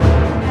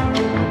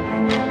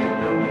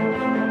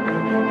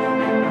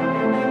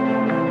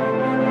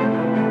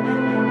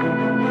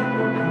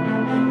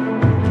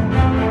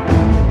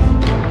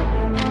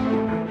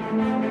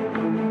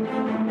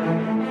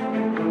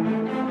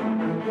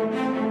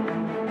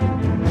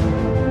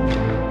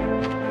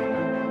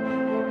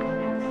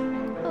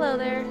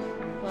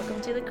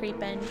to The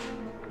Creepin'.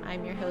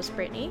 I'm your host,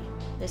 Brittany.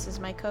 This is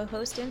my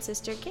co-host and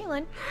sister,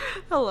 Kaylin.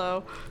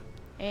 Hello.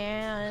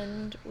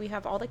 And we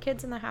have all the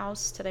kids in the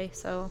house today,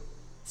 so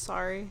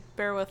Sorry.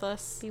 Bear with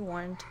us. be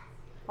warned.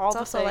 All It's the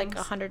also things. like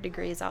 100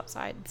 degrees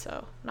outside,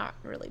 so not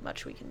really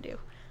much we can do.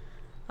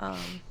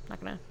 Not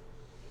gonna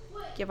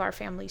give our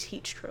families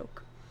heat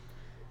stroke.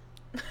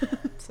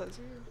 Says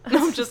you.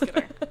 No, I'm just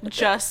kidding.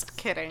 Just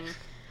kidding.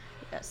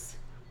 Yes.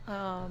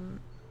 Yeah,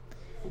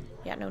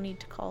 no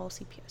need to call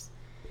CPS.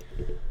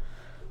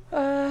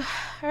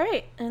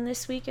 Alright, and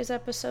this week is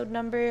episode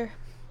number...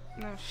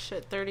 No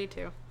shit,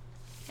 32.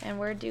 And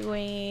we're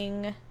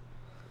doing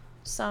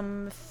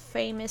some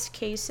famous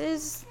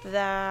cases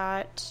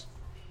that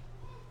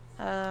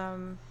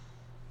Ed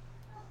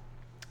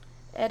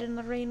and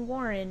Lorraine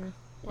Warren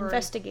Were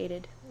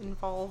investigated.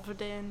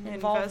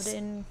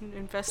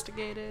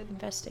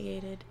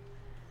 Investigated.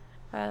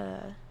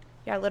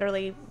 Yeah,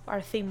 literally, our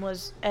theme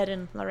was Ed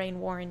and Lorraine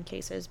Warren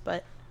cases,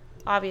 but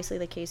obviously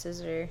the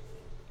cases are,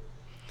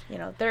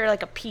 they're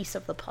like a piece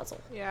of the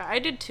puzzle. Yeah, I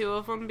did 2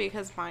 of them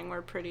because mine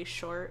were pretty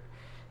short.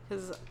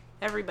 Because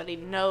everybody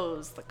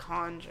knows The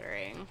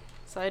Conjuring.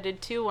 So I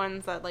did 2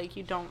 ones that, like,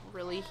 you don't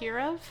really hear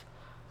of,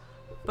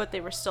 but they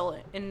were still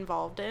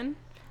involved in.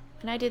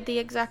 And I did the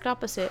exact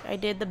opposite. I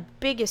did the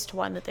biggest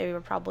one that they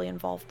were probably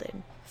involved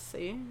in.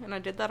 See? And I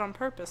did that on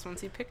purpose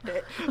once you picked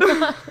it.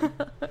 Well,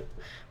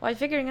 I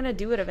figure I'm going to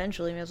do it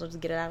eventually. May as well just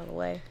get it out of the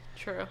way.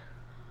 True.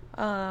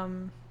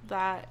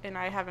 That, and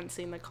I haven't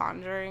seen The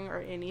Conjuring or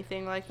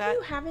anything like that.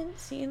 You haven't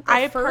seen...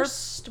 The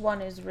first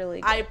one is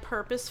really good. I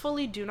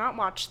purposefully do not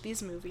watch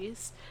these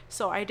movies,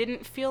 so I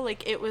didn't feel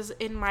like it was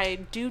in my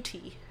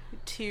duty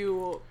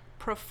to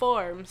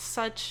perform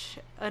such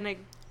a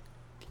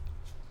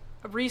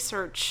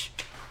research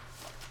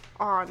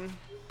on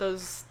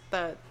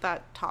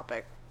that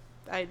topic.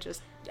 I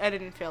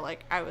didn't feel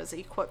like I was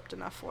equipped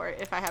enough for it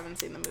if I haven't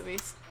seen the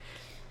movies.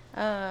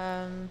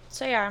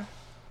 So yeah,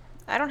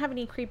 I don't have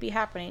any creepy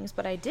happenings,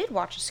 but I did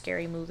watch a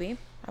scary movie.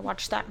 I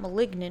watched that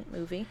Malignant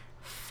movie.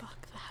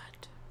 Fuck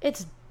that.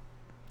 It's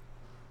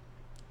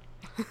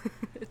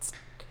It's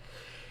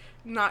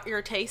not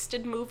your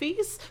tasted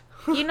movies.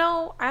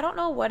 I don't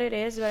know what it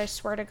is, but I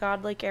swear to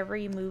God, like,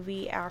 every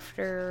movie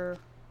after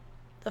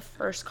the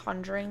first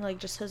Conjuring, like,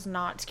 just has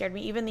not scared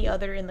me. Even the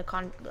other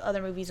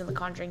other movies in the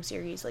Conjuring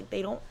series, like,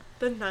 they don't...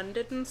 The Nun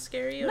didn't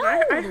scare you? No!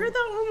 I heard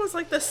that one was,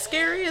 like, the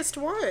scariest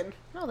one.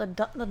 No, the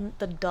numb.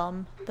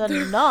 The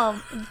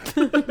Numb?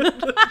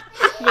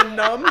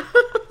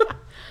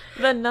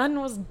 The Nun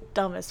was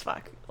dumb as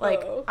fuck.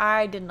 Like, Oh.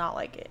 I did not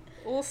like it.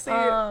 We'll see.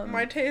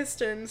 My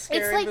taste in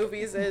scary like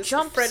movies is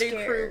jump Freddy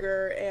scare.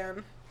 Krueger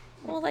and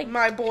Well, like...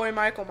 my boy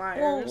Michael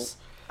Myers.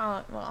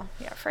 Well,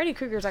 yeah, Freddy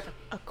Krueger's like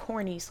a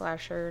corny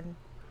slasher, and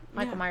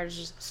Michael Yeah. Myers is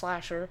just a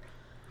slasher.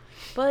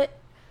 But,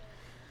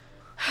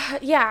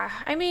 yeah,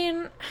 I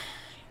mean,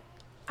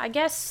 I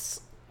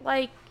guess,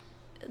 like,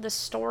 the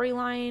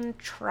storyline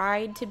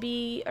tried to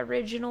be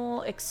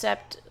original,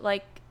 except,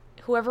 like,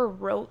 whoever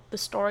wrote the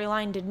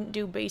storyline didn't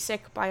do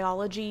basic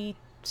biology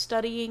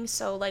studying,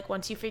 so, like,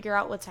 once you figure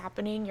out what's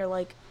happening, you're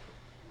like,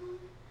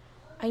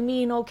 I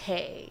mean,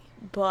 okay,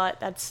 but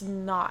that's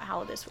not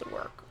how this would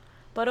work.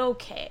 But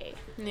okay.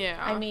 Yeah.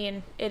 I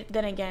mean,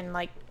 then again,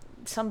 like,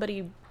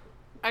 somebody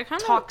I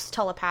kind of talks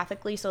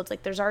telepathically, so it's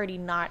like there's already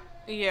not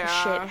Yeah.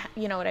 shit,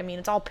 you know what I mean?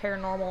 It's all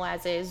paranormal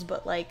as is,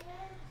 but, like...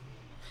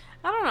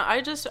 I don't know.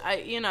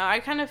 I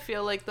kind of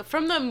feel like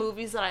from the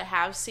movies that I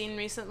have seen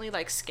recently,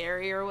 like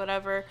Scary or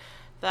whatever,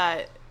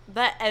 that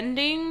the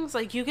endings,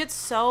 like, you get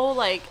so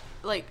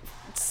the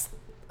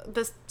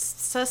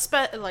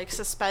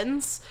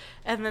suspense,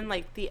 and then,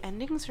 like, the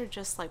endings are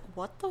just like,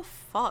 what the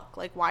fuck?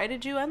 Like, why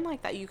did you end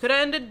like that? You could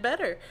have ended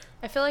better.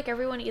 I feel like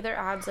everyone either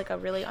adds, like, a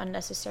really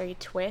unnecessary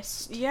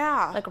twist,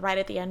 Yeah. like, right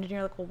at the end, and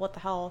you're like, well, what the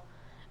hell?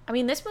 I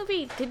mean, this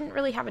movie didn't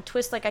really have a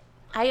twist. Like,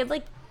 I had,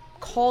 like,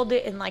 called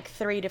it in, like,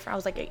 3 different... I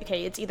was like,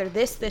 okay, it's either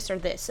this, or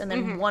this, and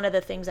then one of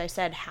the things I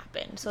said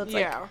happened. So it's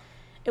like,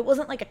 it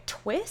wasn't like a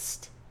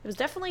twist. It was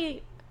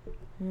definitely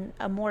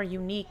a more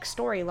unique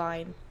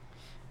storyline.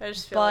 I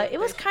just feel But like it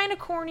was kind of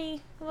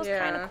corny. It was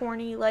kind Yeah. of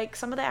corny. Like,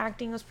 some of the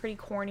acting was pretty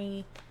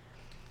corny.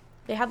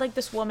 They had, like,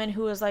 this woman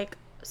who was, like,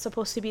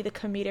 supposed to be the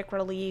comedic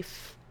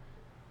relief.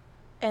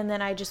 And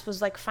then I just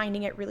was, like,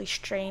 finding it really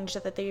strange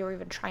that they were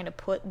even trying to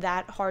put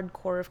that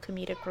hardcore of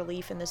comedic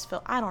relief in this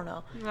film. I don't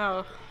know.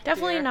 No.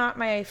 Definitely dear. not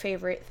my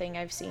favorite thing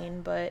I've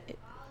seen, but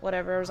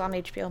whatever. It was on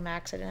HBO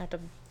Max. I didn't have to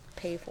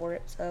pay for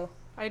it, so.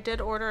 I did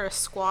order a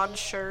Squad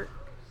shirt.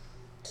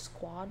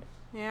 Squad?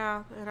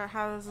 Yeah, and it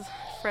has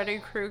Freddy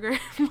Krueger,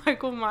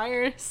 Michael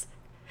Myers,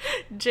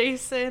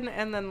 Jason,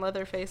 and then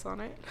Leatherface on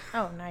it.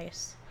 Oh,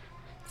 nice.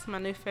 It's my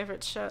new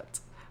favorite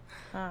shirt.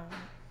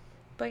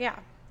 But yeah,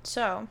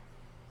 so...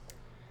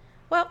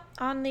 Well,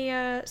 on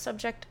the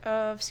subject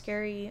of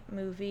scary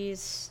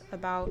movies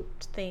about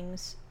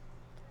things,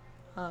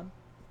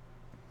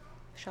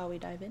 shall we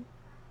dive in?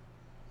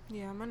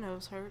 Yeah, my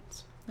nose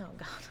hurts. Oh,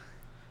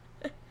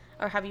 God.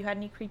 Or have you had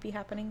any creepy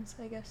happenings,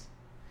 I guess?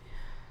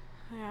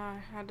 Yeah,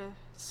 I had to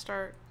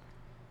start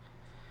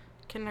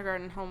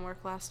kindergarten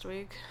homework last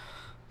week.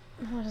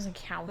 No, it doesn't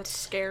count. That's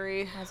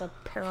scary. As a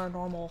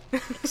paranormal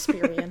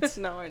experience.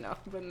 No, I know.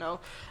 But no.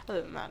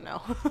 Other than that,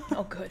 no.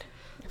 Oh, good.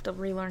 You have to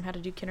relearn how to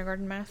do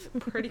kindergarten math.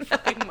 Pretty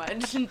fucking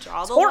much. And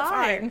draw the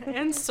horrifying. line.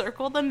 And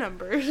circle the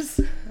numbers.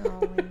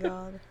 Oh, my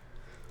God.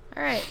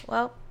 All right.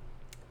 Well,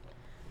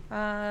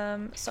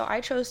 so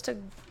I chose to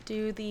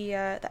do the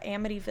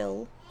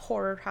Amityville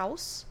Horror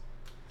House.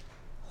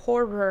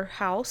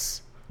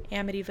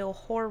 Amityville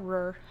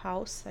Horror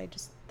House.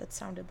 That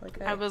sounded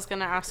like I was going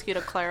to ask you to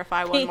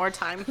clarify one more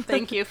time.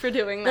 Thank you for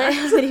doing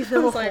that. The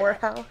Amityville Horror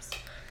House.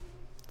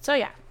 So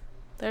yeah,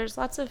 there's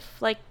lots of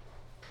like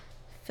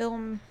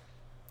film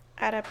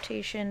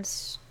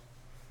adaptations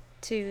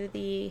to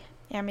the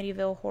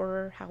Amityville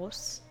Horror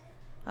House.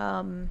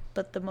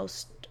 But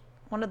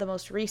one of the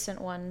most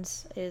recent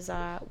ones is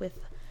with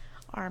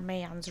our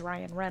man's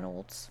Ryan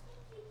Reynolds,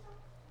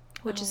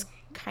 which is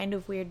kind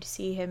of weird to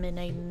see him in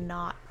a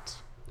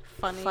not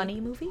funny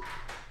movie.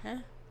 Yeah.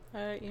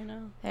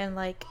 And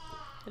like,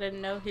 I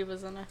didn't know he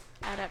was in an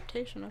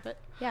adaptation of it.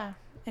 Yeah,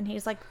 and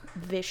he's like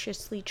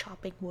viciously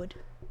chopping wood.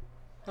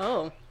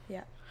 Oh.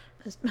 Yeah.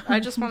 I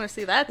just want to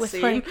see that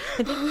scene.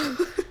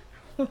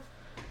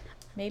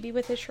 Maybe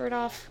with his shirt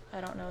off. I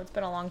don't know. It's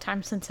been a long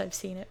time since I've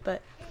seen it,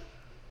 but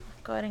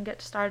go ahead and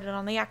get started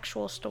on the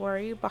actual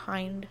story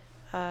behind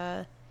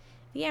the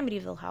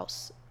Amityville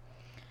house.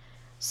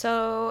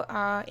 So,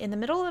 in the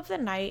middle of the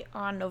night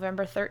on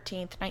November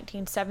 13th,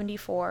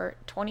 1974,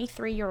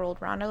 23-year-old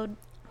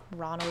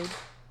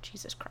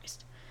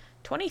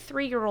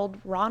 23-year-old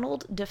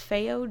Ronald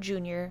DeFeo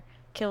Jr.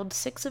 killed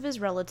 6 of his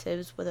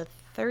relatives with a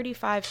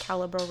 .35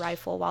 caliber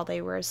rifle while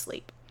they were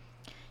asleep.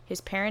 His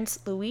parents,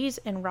 Louise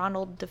and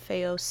Ronald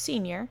DeFeo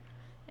Sr.,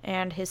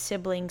 and his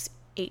siblings,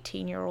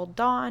 18-year-old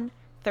Dawn,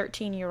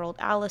 13-year-old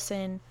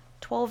Allison,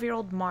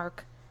 12-year-old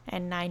Mark,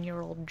 and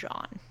 9-year-old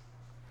John.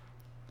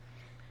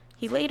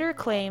 He later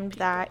claimed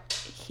that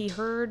he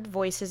heard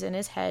voices in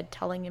his head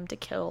telling him to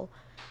kill,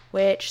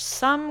 which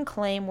some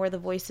claim were the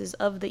voices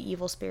of the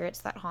evil spirits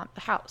that haunt the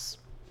house.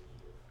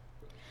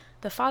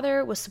 The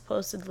father was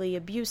supposedly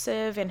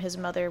abusive, and his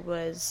mother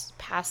was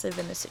passive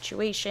in the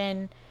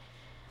situation.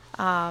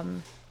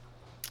 Ronald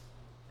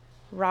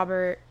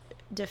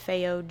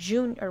DeFeo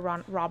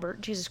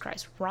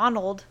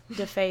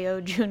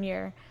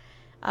Jr.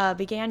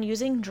 Began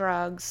using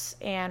drugs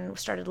and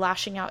started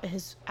lashing out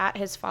at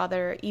his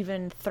father,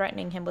 even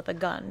threatening him with a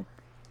gun.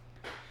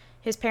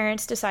 His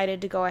parents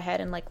decided to go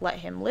ahead and let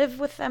him live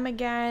with them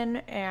again,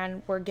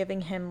 and were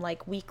giving him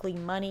weekly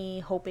money,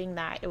 hoping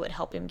that it would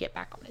help him get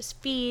back on his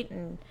feet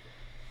and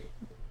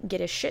get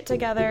his shit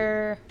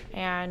together,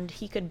 and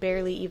he could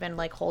barely even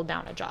hold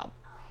down a job.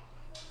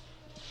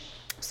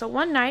 So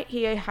one night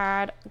he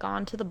had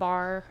gone to the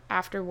bar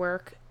after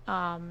work,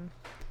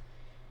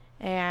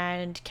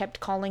 and kept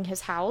calling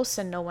his house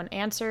and no one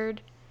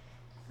answered.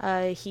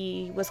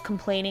 He was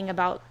complaining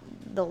about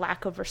the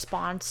lack of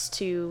response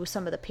to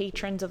some of the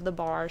patrons of the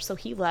bar, so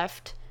he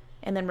left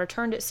and then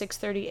returned at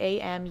 6:30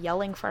 a.m.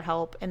 yelling for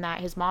help and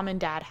that his mom and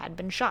dad had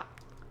been shot.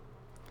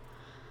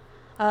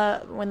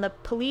 When the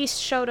police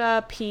showed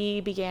up,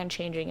 he began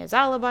changing his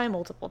alibi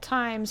multiple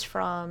times,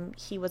 from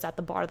he was at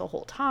the bar the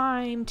whole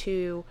time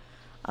to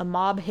a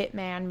mob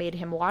hitman made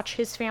him watch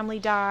his family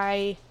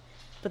die.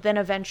 But then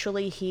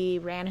eventually he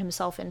ran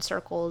himself in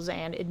circles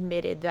and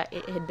admitted that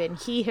it had been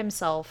he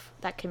himself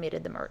that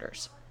committed the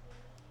murders.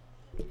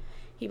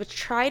 He was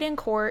tried in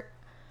court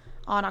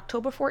on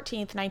October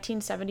 14th,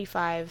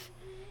 1975,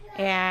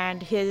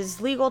 and his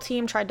legal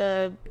team tried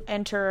to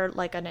enter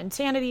an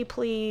insanity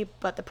plea,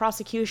 but the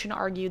prosecution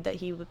argued that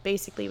he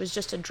basically was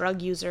just a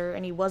drug user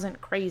and he wasn't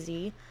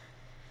crazy.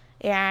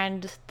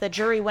 And the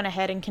jury went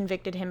ahead and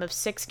convicted him of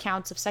 6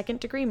 counts of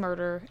second-degree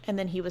murder, and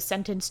then he was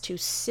sentenced to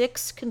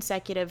 6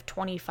 consecutive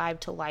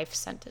 25 to life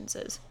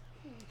sentences.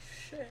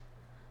 Shit.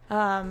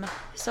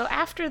 So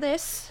after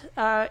this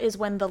is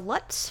when the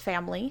Lutz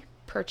family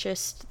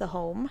purchased the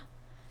home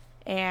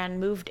and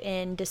moved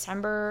in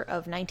December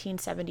of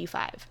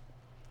 1975.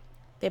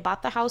 They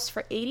bought the house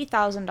for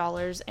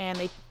 $80,000, and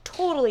they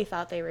totally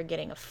thought they were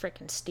getting a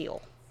frickin'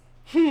 steal.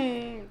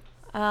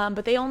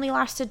 But they only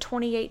lasted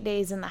 28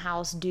 days in the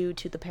house due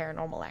to the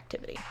paranormal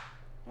activity.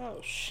 Oh,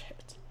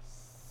 shit.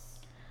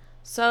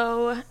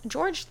 So,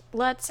 George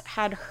Lutz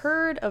had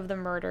heard of the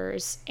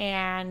murders,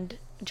 and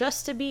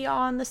just to be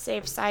on the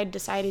safe side,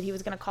 decided he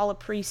was going to call a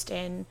priest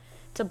in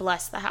to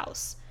bless the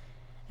house.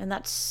 And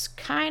that's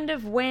kind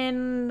of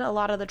when a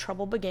lot of the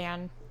trouble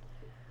began.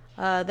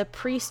 The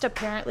priest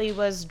apparently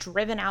was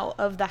driven out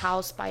of the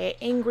house by an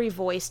angry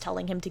voice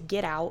telling him to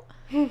get out,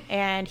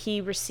 and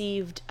he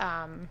received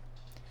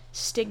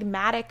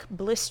stigmatic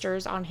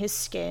blisters on his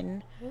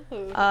skin.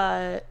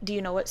 Do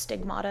you know what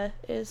stigmata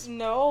is?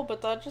 No,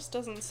 but that just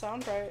doesn't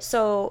sound right.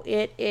 So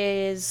it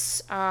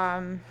is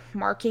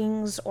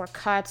markings or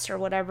cuts or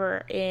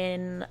whatever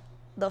in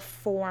the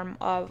form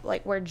of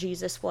where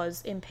Jesus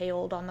was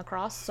impaled on the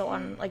cross, so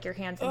on your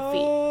hands and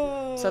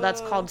feet. So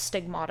that's called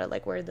stigmata,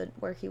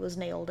 where he was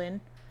nailed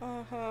in.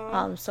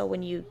 So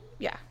when you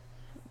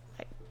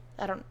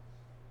I don't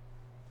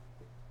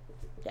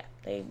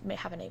They may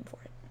have a name for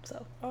it.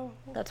 So Oh.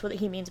 that's what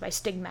he means by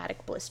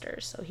stigmatic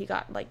blisters. So he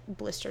got like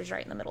blisters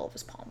right in the middle of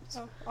his palms.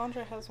 Oh,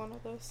 Andre has one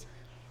of those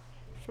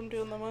from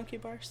doing the monkey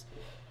bars.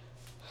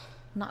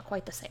 Not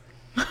quite the same.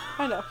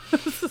 I know.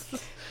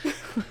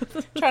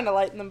 Trying to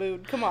lighten the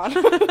mood. Come on.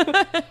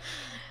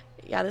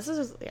 Yeah, this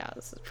is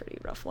a pretty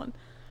rough one.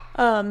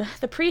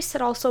 The priest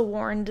had also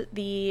warned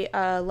the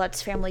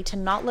Lutz family to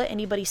not let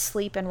anybody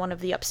sleep in one of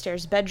the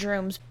upstairs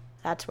bedrooms.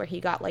 That's where he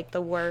got like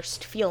the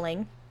worst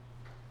feeling.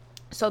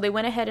 So they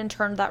went ahead and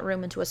turned that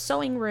room into a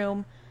sewing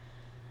room,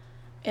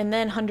 and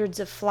then hundreds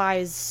of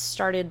flies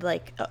started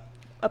like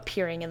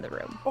appearing in the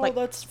room. Oh, like,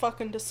 that's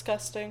fucking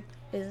disgusting.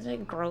 isn't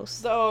it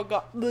gross? Oh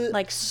god. Blech.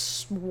 Like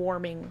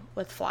swarming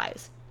with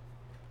flies.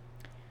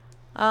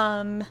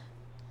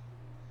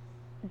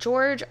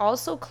 George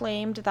also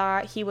claimed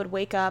that he would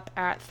wake up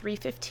at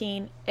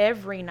 3:15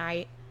 every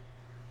night,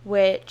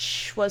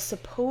 which was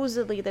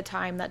supposedly the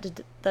time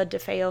that the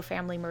DeFeo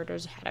family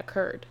murders had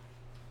occurred.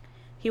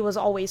 He was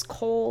always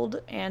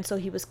cold, and so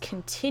he was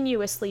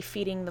continuously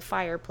feeding the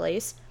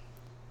fireplace,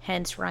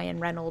 hence Ryan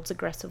Reynolds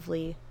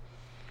aggressively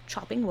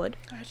chopping wood.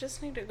 I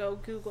just need to go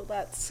Google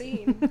that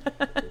scene.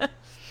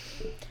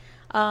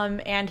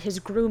 And his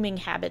grooming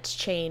habits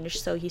changed,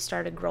 so he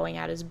started growing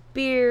out his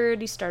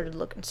beard, he started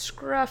looking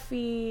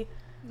scruffy.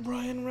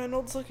 Ryan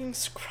Reynolds looking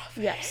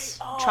scruffy. Yes,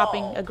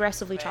 Oh,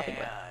 aggressively chopping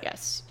wood.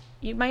 Yes.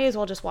 You might as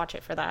well just watch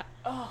it for that.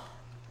 Oh.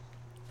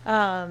 Um,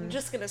 I'm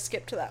just gonna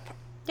skip to that part.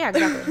 yeah,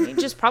 exactly. You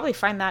just probably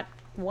find that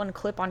one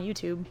clip on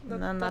YouTube,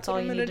 and then that's all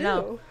what you I'm need to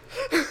gonna know.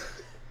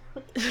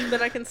 do.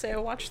 Then I can say I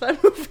watched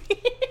that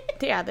movie.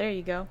 Yeah, there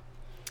you go.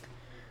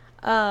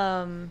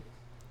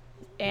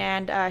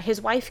 And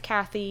his wife,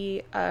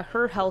 Kathy,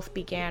 her health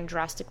began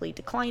drastically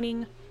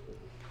declining.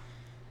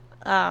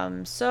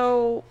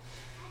 So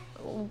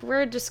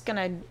we're just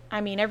gonna,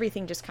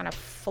 everything just kind of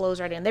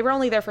flows right in. They were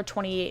only there for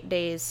 28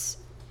 days,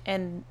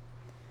 and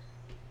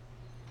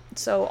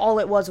so all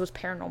it was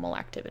paranormal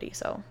activity.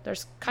 So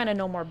there's kind of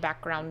no more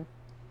background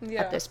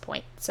at this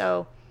point.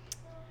 So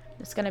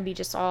it's gonna be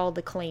just all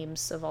the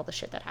claims of all the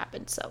shit that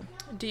happened. So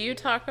Do you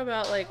talk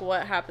about like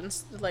what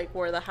happens, like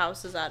where the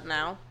house is at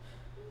now,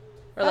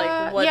 or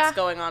like what's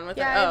going on with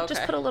it? Yeah, Oh, okay.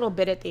 just put a little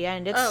bit at the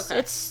end.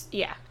 It's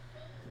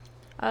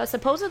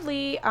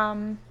supposedly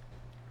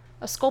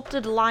a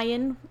sculpted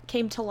lion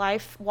came to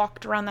life,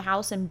 walked around the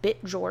house, and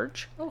bit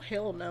George. Oh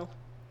hell no.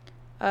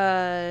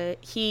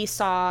 He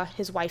saw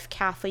his wife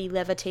Kathy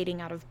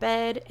levitating out of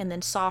bed, and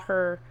then saw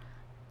her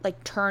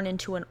like turn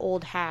into an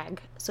old hag.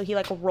 So he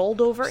like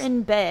rolled over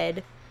in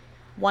bed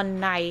one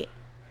night,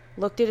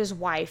 looked at his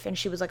wife, and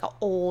she was like an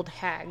old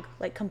hag,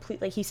 like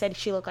completely. He said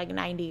she looked like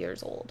 90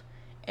 years old,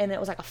 and it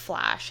was like a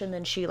flash, and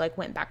then she like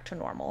went back to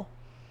normal.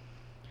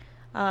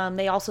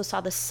 They also saw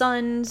the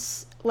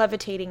sons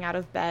levitating out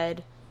of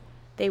bed.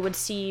 They would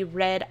see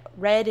red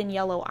and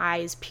yellow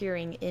eyes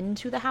peering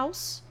into the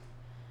house.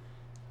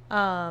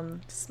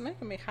 It's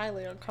making me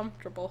highly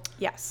uncomfortable.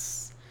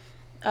 Yes.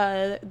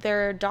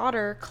 Their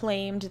daughter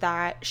claimed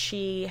that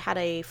she had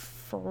a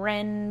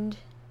friend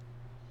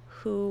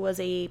who was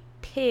a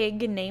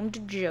pig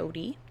named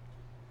Jody.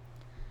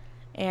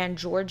 And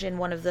George and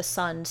one of the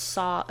sons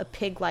saw a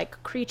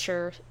pig-like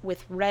creature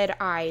with red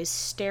eyes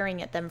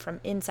staring at them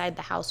from inside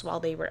the house while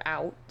they were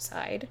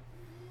outside.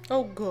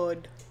 Oh,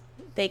 good.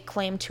 They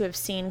claimed to have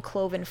seen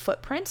cloven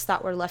footprints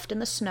that were left in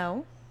the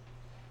snow.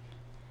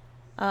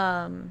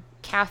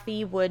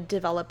 Kathy would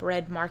develop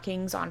red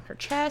markings on her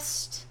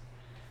chest.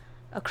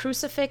 A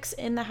crucifix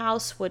in the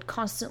house would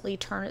constantly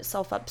turn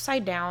itself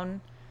upside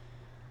down.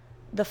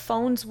 The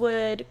phones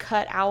would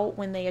cut out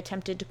when they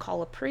attempted to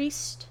call a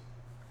priest.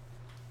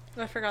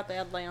 I forgot they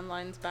had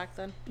landlines back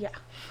then. Yeah.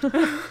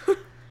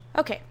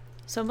 Okay,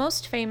 so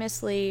most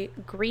famously,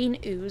 green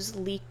ooze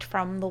leaked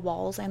from the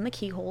walls and the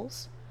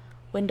keyholes.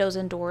 Windows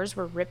and doors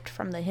were ripped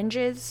from the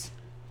hinges.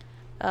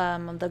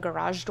 The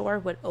garage door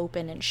would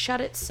open and shut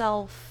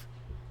itself.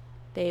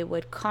 They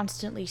would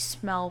constantly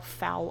smell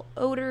foul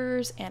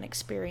odors and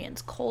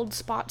experience cold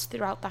spots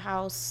throughout the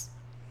house.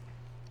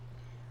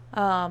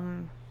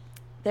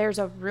 There's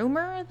a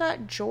rumor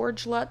that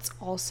George Lutz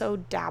also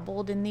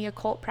dabbled in the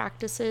occult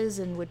practices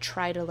and would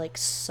try to like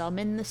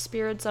summon the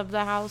spirits of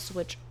the house,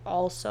 which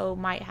also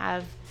might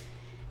have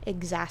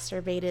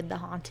exacerbated the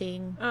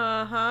haunting.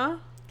 Uh-huh.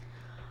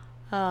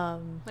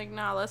 Like,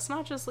 nah, let's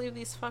not just leave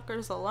these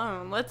fuckers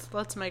alone.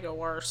 Let's make it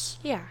worse.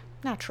 Yeah,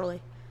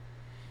 naturally.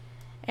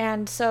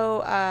 And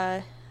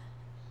so,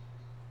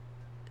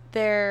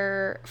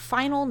 their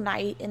final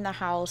night in the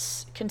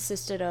house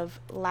consisted of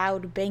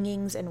loud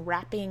bangings and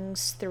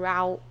rappings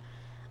throughout.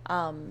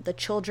 The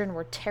children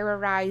were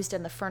terrorized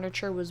and the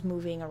furniture was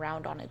moving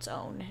around on its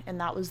own. And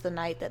that was the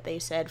night that they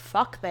said,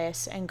 fuck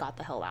this, and got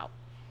the hell out.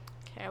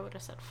 Okay, I would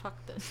have said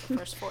fuck this the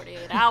first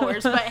 48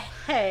 hours, but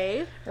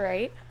hey.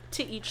 Right?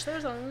 To each their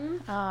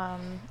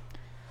own.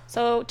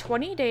 So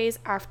 20 days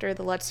after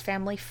the Lutz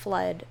family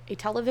fled, a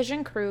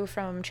television crew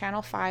from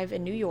Channel 5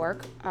 in New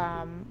York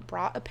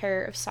brought a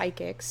pair of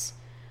psychics,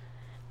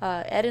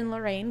 Ed and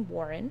Lorraine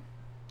Warren,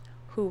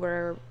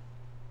 who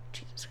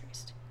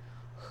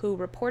who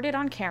reported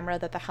on camera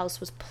that the house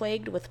was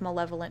plagued with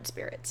malevolent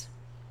spirits.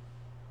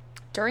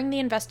 During the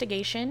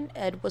investigation,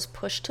 Ed was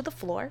pushed to the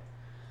floor.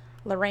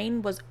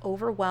 Lorraine was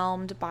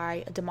overwhelmed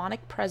by a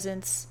demonic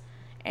presence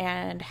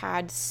and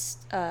had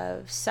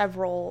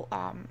several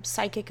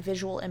psychic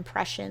visual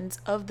impressions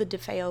of the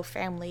DeFeo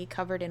family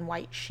covered in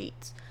white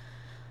sheets.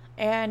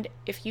 And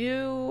if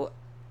you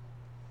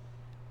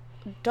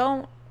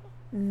don't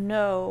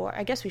know,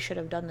 I guess we should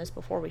have done this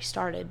before we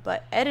started,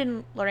 but Ed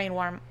and Lorraine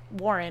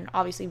Warren,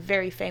 obviously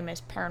very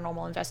famous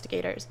paranormal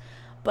investigators,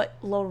 but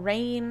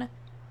Lorraine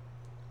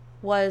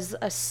was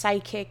a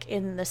psychic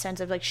in the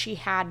sense of, like, she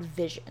had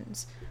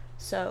visions.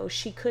 So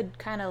she could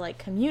kind of, like,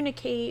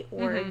 communicate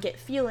or get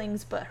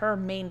feelings, but her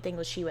main thing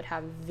was she would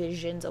have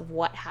visions of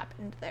what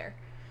happened there.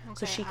 Okay,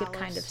 so she could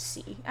kind of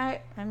see. I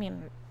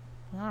mean,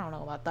 I don't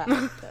know about that.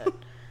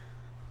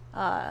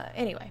 But,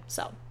 anyway,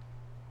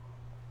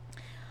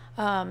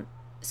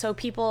 so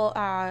people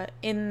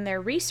in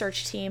their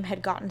research team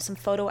had gotten some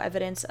photo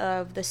evidence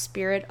of the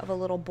spirit of a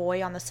little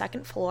boy on the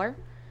second floor.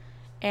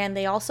 And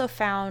they also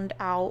found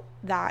out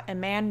that a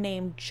man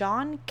named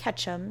John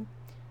Ketchum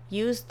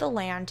used the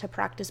land to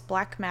practice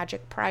black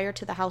magic prior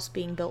to the house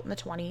being built in the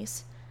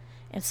 20s.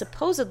 And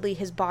supposedly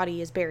his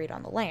body is buried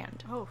on the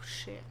land. Oh,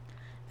 shit.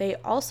 They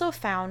also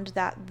found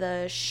that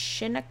the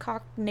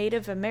Shinnecock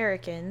Native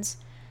Americans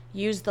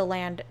used the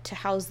land to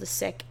house the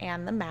sick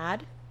and the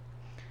mad.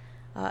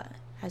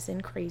 As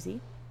in crazy.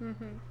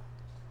 Mm-hmm.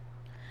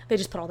 They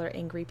just put all their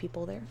angry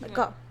people there. Like,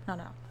 go. No,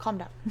 calm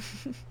down.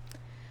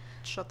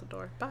 Shut the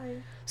door.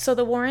 Bye. So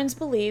the Warrens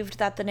believed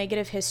that the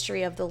negative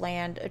history of the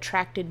land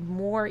attracted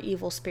more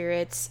evil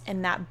spirits,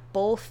 and that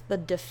both the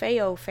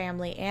DeFeo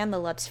family and the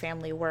Lutz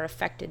family were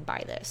affected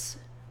by this.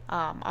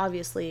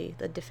 Obviously,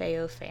 the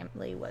DeFeo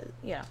family was,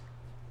 yeah.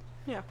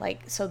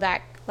 Like, so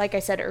that, like I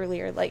said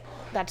earlier, like,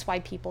 that's why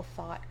people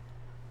thought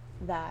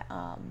that,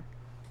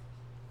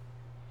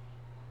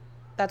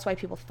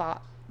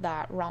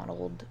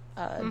 Ronald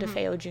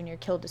DeFeo Jr.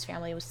 killed his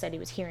family. Said he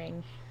was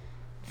hearing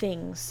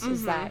things,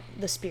 is that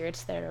the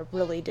spirits there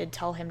really did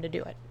tell him to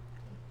do it.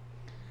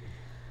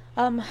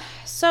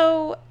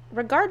 So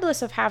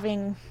regardless of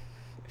having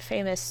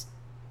famous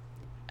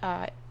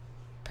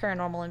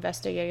paranormal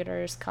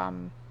investigators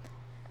come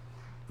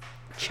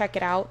check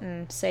it out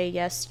and say,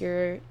 yes,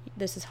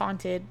 this is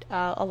haunted,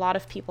 a lot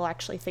of people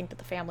actually think that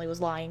the family was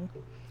lying.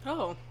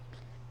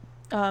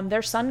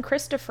 Their son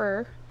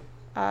Christopher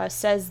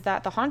says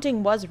that the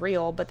haunting was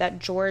real, but that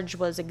George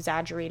was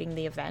exaggerating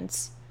the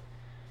events.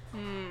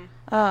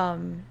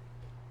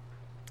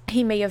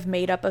 He may have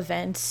made up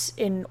events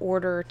in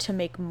order to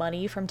make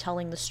money from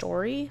telling the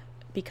story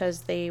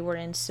because they were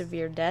in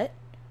severe debt.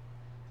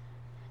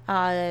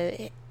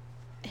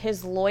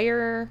 His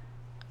lawyer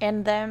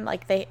and them,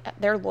 like,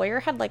 their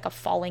lawyer had, like, a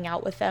falling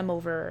out with them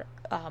over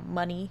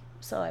money,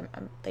 so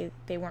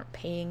they weren't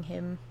paying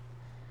him.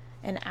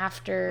 And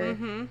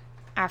after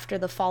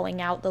the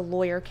falling out, the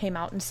lawyer came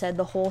out and said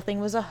the whole thing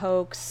was a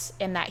hoax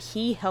and that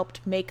he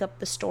helped make up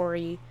the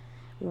story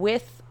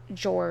with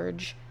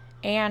George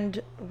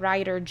and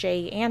writer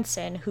Jay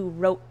Anson, who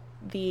wrote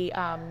the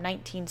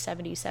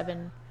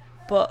 1977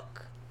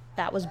 book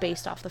that was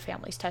based off the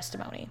family's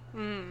testimony.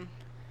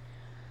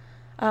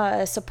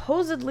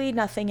 Supposedly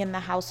nothing in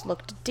the house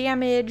looked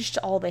damaged.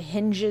 All the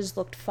hinges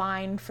looked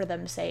fine, for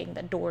them saying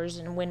that doors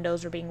and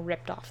windows were being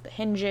ripped off the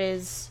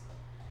hinges.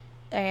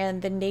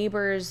 And the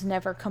neighbors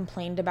never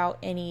complained about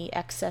any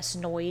excess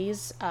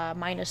noise,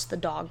 minus the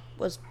dog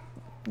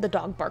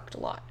barked a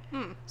lot.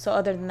 So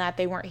other than that,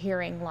 they weren't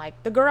hearing,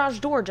 like, the garage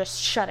door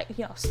just shut,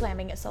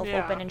 slamming itself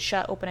open and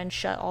shut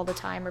all the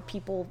time, or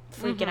people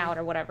freaking out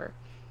or whatever.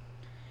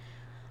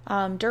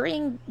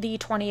 During the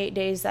 28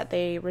 days that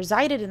they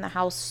resided in the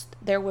house,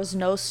 there was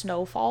no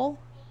snowfall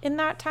in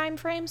that time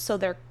frame, so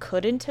there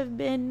couldn't have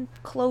been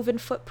cloven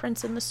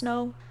footprints in the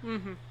snow.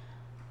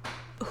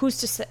 Who's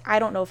to say? I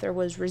don't know if there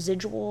was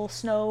residual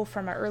snow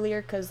from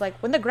earlier, because, like,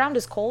 when the ground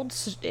is cold,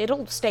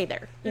 it'll stay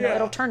there. You know,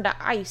 it'll turn to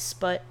ice,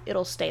 but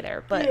it'll stay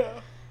there.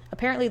 But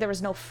apparently there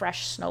was no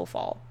fresh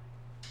snowfall.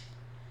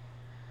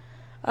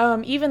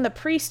 Even the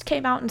priest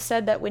came out and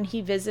said that when he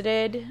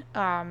visited,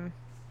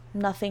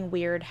 nothing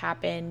weird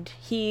happened.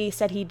 He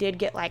said he did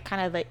get, like,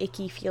 kind of an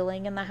icky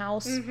feeling in the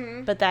house,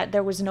 but that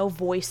there was no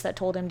voice that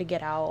told him to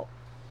get out.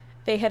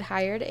 They had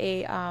hired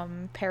a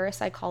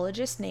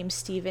parapsychologist named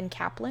Stephen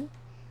Kaplan.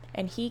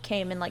 And he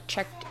came and, like,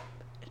 checked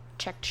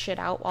shit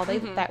out while they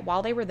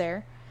were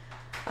there.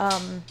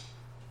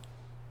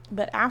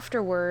 But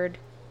afterward,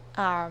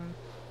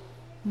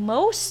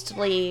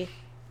 mostly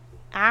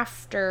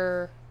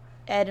after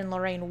Ed and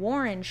Lorraine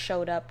Warren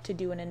showed up to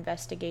do an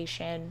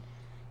investigation,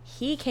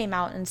 he came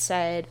out and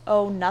said,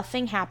 "Oh,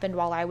 nothing happened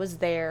while I was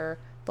there.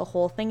 The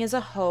whole thing is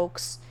a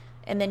hoax."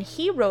 And then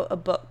he wrote a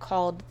book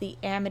called The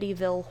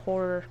Amityville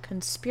Horror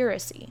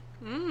Conspiracy.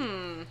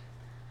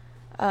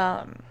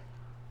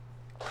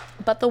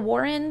 But the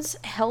Warrens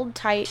held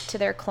tight to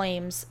their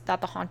claims that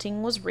the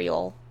haunting was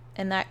real,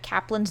 and that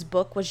Kaplan's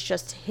book was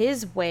just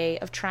his way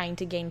of trying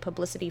to gain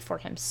publicity for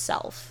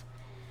himself.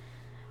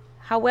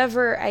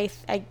 However,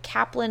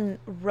 Kaplan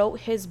wrote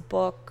his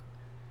book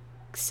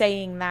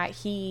saying that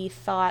he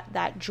thought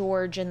that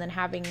George and then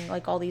having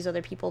like all these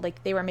other people,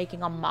 like they were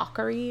making a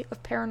mockery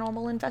of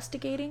paranormal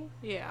investigating.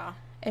 Yeah.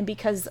 And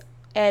because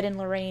Ed and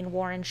Lorraine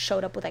Warren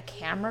showed up with a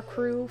camera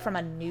crew from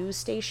a news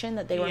station,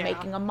 that they were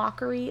making a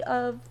mockery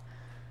of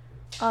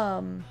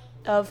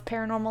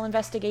paranormal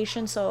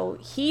investigation. So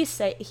he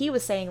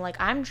was saying like,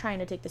 I'm trying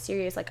to take this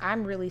serious, like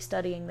I'm really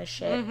studying this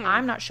shit.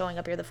 I'm not showing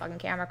up here the fucking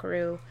camera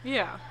crew.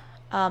 Yeah.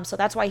 So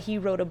that's why he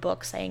wrote a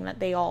book saying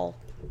that they all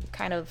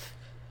kind of,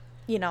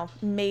 you know,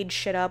 made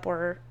shit up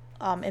or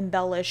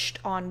embellished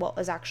on what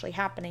was actually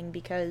happening,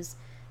 because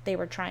they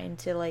were trying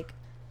to, like,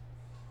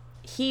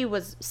 he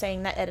was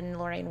saying that Ed and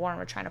Lorraine Warren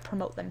were trying to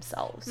promote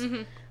themselves.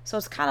 So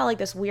it's kind of like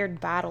this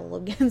weird battle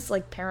against,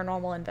 like,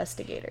 paranormal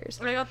investigators.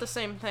 I got the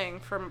same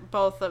thing from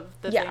both of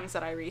the things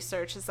that I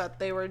researched, is that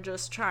they were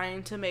just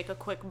trying to make a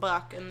quick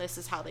buck, and this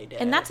is how they did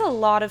it. And that's a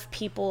lot of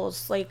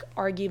people's, like,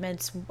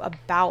 arguments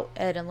about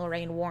Ed and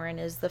Lorraine Warren,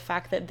 is the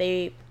fact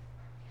that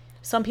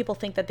some people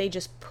think that they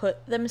just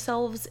put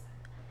themselves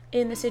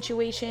in the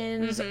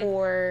situations,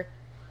 or,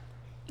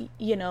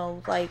 you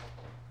know, like,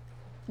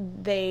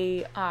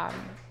 they,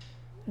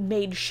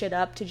 made shit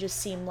up to just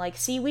seem like,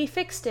 see, we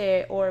fixed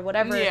it, or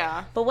whatever.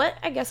 Yeah. But what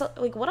I guess,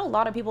 like, what a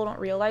lot of people don't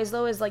realize,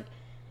 though, is, like,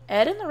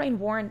 Ed and Lorraine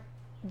Warren,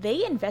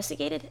 they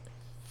investigated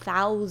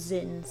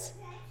thousands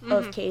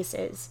of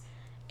cases,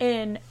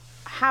 and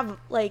have,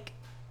 like,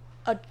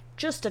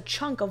 just a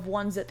chunk of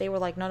ones that they were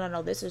like,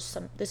 no, this is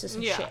some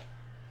shit.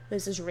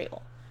 This is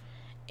real.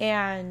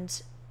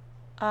 And,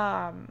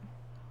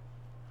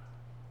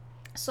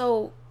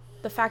 so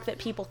the fact that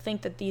people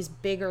think that these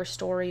bigger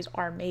stories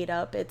are made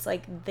up, it's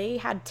like they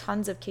had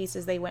tons of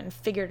cases they went and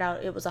figured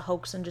out it was a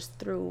hoax and just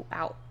threw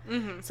out.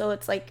 So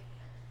it's like,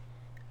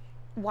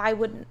 why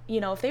wouldn't, you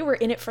know, if they were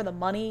in it for the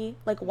money,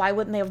 like, why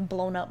wouldn't they have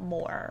blown up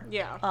more?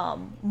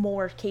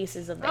 More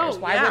cases of theirs?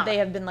 Why would they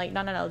have been like,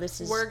 no,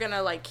 this is... We're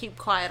gonna, like, keep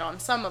quiet on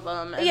some of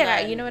them. And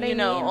then, you know what I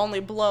mean?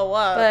 Only blow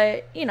up.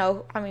 But, you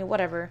know, I mean,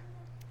 whatever.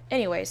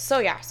 Anyways, so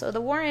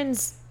the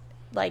Warrens,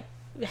 like,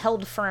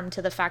 held firm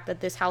to the fact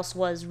that this house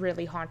was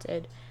really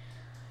haunted.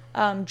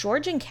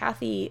 George and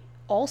Kathy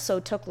also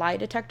took lie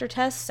detector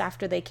tests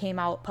after they came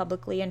out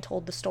publicly and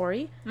told the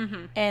story,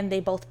 and they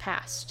both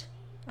passed.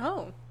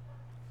 Oh.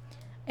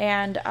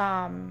 And,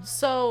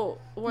 so,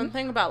 one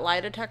thing about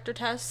lie detector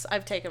tests,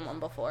 I've taken one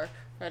before,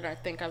 and I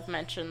think I've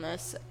mentioned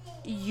this.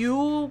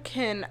 You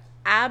can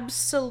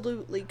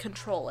absolutely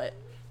control it.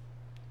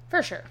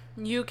 For sure.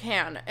 You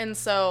can. And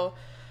so,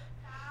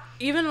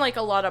 even, like,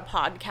 a lot of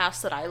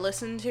podcasts that I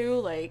listen to,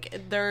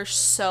 like, they're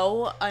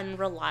so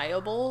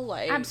unreliable,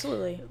 like...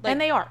 Absolutely. Like,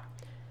 and they are.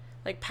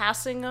 Like,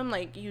 passing them,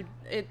 like,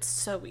 it's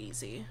so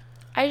easy.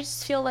 I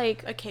just feel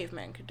like... A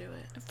caveman could do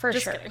it. For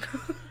just sure. Kidding.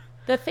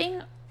 The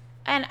thing...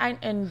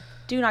 And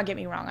do not get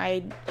me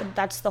wrong,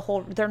 that's the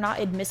whole... They're not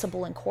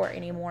admissible in court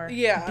anymore.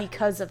 Yeah.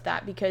 Because of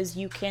that. Because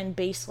you can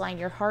baseline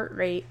your heart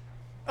rate.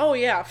 Oh,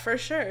 yeah, for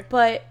sure.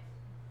 But...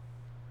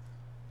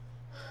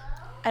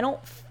 I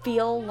don't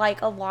feel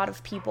like a lot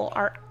of people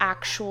are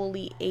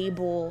actually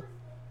able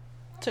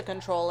to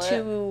control it.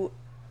 To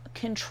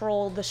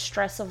control the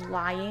stress of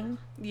lying.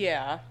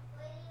 Yeah.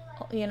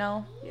 You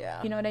know?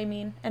 Yeah. You know what I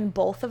mean? And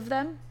both of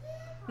them?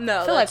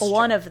 No, I feel like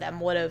one of them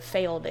would have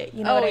failed it.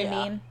 You know what I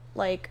mean?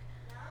 Like,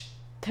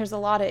 there's a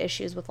lot of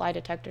issues with lie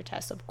detector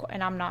tests, of course,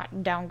 and I'm not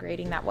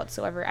downgrading that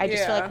whatsoever. I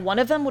just feel like one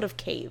of them would have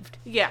caved.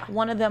 Yeah.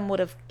 One of them would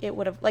have,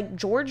 like,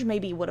 George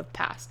maybe would have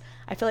passed.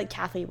 I feel like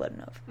Kathy wouldn't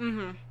have.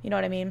 You know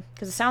what I mean?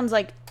 Because it sounds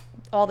like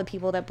all the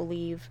people that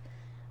believe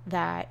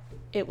that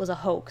it was a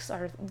hoax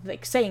are,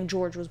 like, saying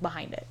George was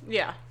behind it.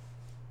 Yeah.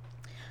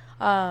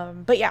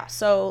 But yeah,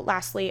 so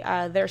lastly,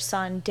 their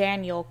son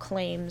Daniel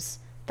claims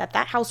that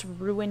house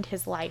ruined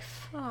his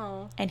life.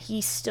 Oh. And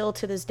he still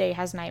to this day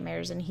has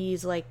nightmares, and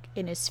he's like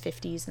in his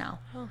 50s now.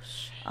 Oh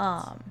shit.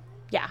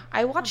 Yeah,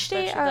 I watched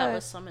it. That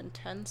was some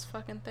intense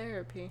fucking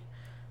therapy.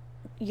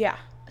 Yeah.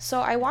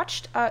 So I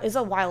watched it's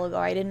a while ago.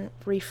 I didn't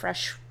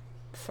refresh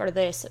for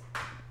this.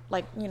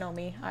 Like, you know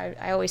me.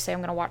 I always say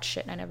I'm gonna watch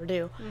shit and I never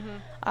do.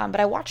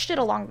 But I watched it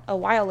a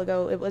while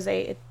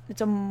ago.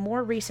 It's a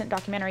more recent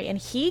documentary, and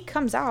he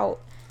comes out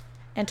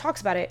and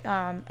talks about it.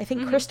 I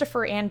think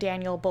Christopher and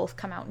Daniel both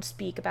come out and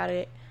speak about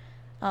it.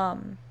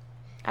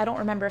 I don't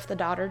remember if the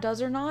daughter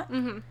does or not.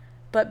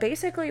 But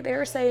basically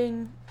they're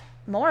saying,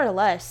 more or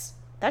less,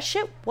 that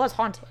shit was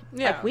haunted.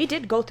 Yeah. Like, we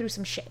did go through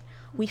some shit.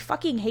 We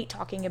fucking hate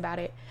talking about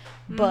it.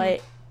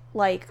 But,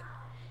 like,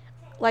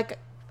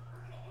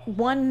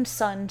 one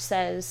son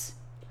says,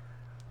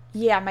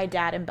 yeah, my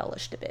dad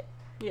embellished a bit.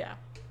 Yeah.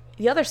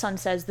 The other son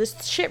says,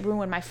 this shit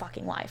ruined my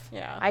fucking life.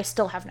 Yeah. I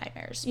still have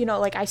nightmares. You know,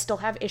 like, I still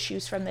have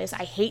issues from this.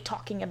 I hate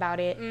talking about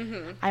it.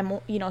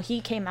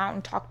 He came out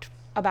and talked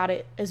about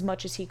it as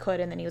much as he could,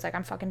 and then he was like,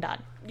 I'm fucking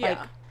done. Yeah. Like,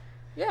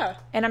 yeah.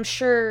 And I'm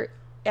sure,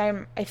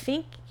 I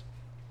think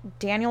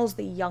Daniel's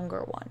the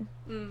younger one.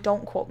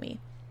 Don't quote me.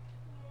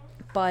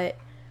 But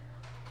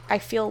I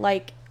feel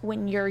like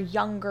when you're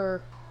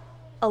younger,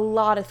 a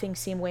lot of things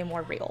seem way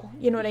more real.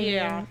 You know what I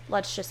Yeah. mean?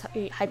 Let's just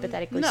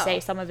hypothetically No. say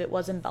some of it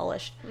was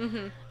embellished.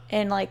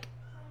 And like,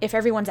 if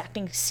everyone's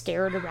acting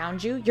scared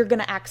around you, you're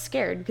gonna act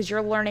scared because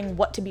you're learning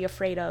what to be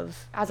afraid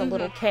of as a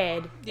little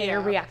kid, and you're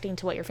Yeah. reacting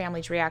to what your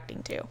family's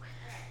reacting to.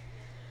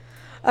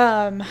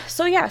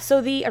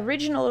 So the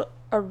original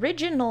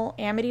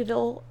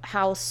Amityville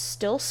house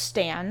still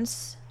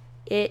stands.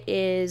 It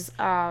is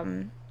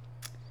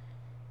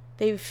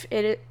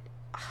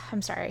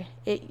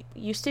it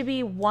used to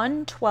be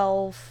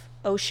 112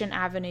 Ocean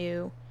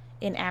Avenue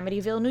in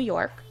Amityville, New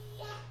York.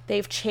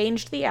 They've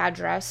changed the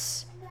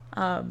address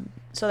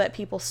so that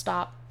people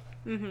stop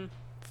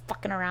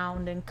fucking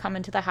around and come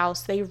into the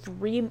house.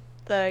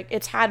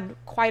 It's had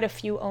quite a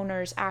few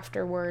owners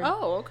afterward.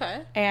 Oh,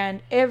 okay.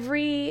 And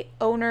every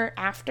owner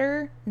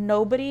after,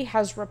 nobody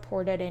has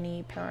reported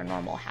any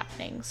paranormal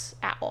happenings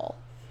at all,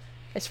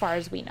 as far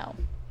as we know.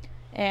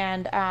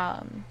 And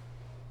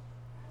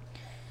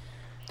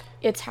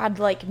it's had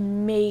like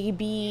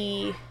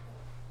maybe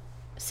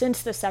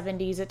since the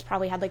 70s, it's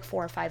probably had like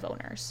 4 or 5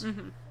 owners.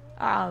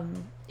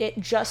 It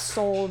just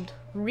sold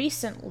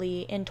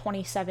recently in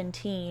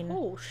 2017.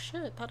 Oh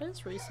shit, that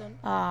is recent.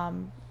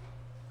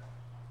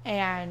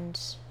 And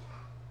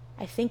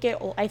I think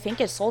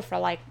it sold for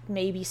like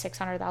maybe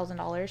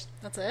 $600,000.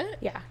 That's it?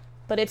 Yeah,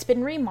 but it's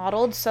been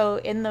remodeled. So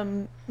in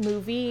the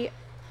movie,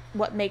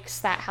 what makes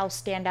that house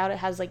stand out? It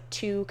has like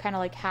 2 kind of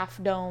like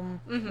half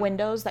dome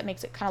windows that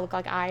makes it kind of look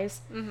like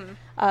eyes.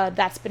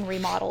 That's been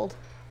remodeled.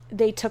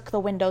 They took the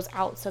windows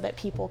out so that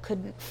people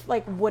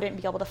wouldn't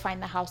be able to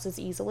find the house as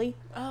easily.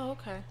 Oh,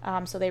 okay.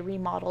 So they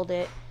remodeled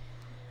it,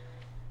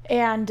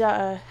 and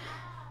the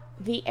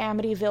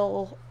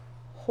Amityville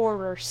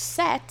horror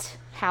set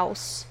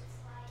house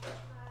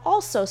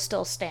also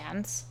still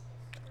stands.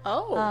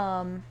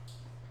 Oh.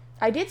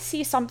 I did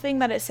see something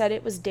that it said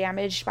it was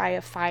damaged by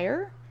a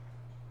fire.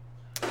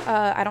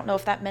 I don't know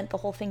if that meant the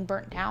whole thing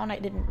burnt down. I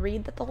didn't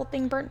read that the whole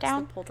thing burnt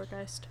down. It's the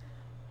poltergeist.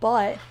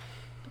 But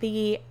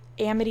the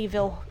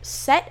Amityville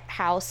set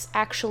house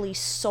actually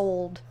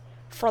sold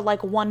for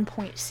like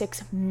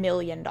 $1.6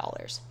 million.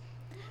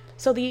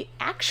 So the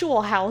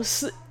actual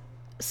house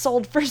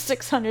sold for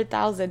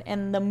 $600,000,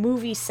 and the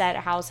movie set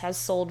house has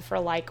sold for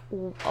like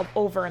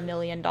over $1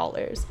 million.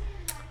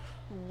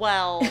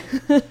 Well,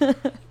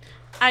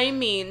 I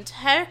mean,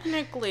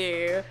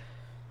 technically,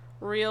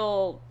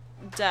 real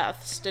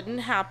deaths didn't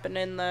happen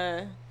in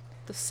the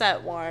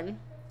set one.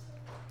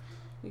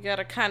 You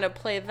gotta kind of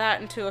play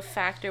that into a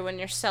factor when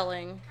you're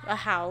selling a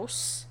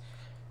house,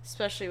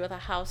 especially with a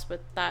house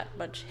with that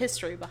much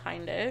history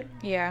behind it.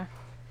 Yeah.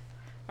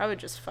 I would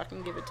just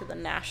fucking give it to the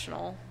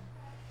National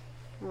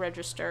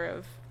Register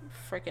of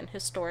freaking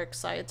Historic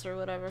Sites or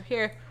whatever.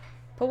 Here.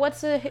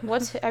 But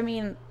I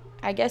mean,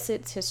 I guess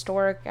it's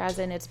historic as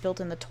in it's built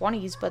in the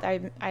 20s, but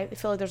I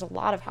feel like there's a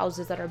lot of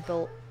houses that are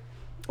built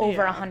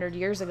over 100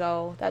 years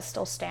ago that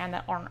still stand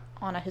that aren't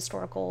on a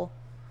historical,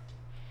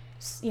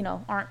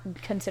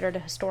 aren't considered a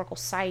historical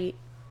site.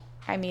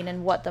 I mean,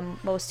 and what the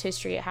most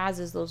history it has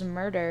is those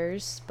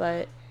murders,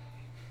 but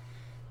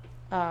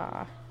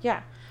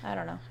yeah, I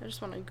don't know. I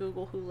just want to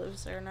Google who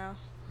lives there now.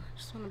 I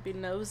just want to be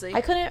nosy.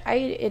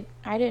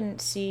 I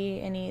didn't see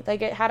any,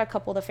 like, it had a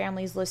couple of the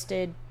families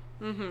listed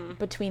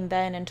between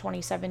then and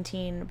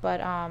 2017,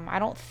 but I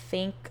don't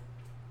think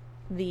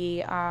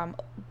the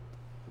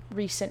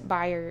recent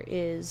buyer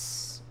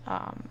is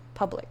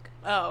public.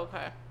 Oh,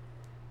 okay.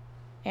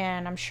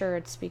 And I'm sure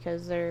it's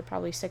because they're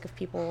probably sick of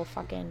people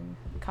fucking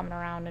coming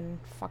around and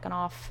fucking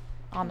off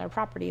on their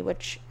property,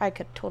 which I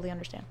could totally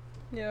understand.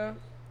 Yeah.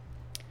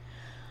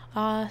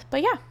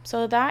 But yeah,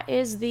 so that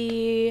is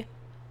the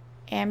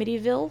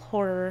Amityville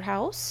Horror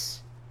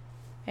House.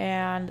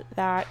 And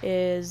that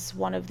is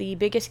one of the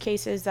biggest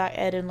cases that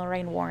Ed and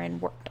Lorraine Warren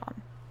worked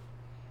on.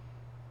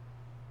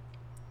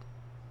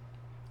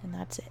 And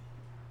that's it.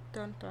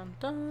 Dun, dun,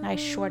 dun.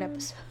 Nice short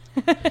episode.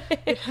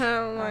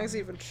 Yeah, mine's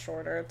even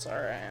shorter. It's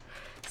alright.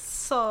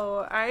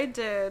 So, I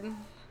kind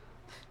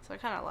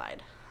of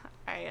lied.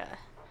 I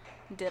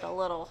did a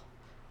little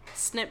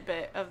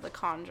snippet of The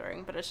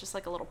Conjuring, but it's just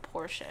like a little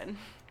portion.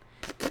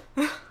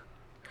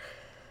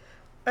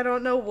 I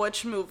don't know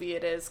which movie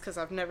it is, because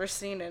I've never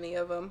seen any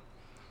of them.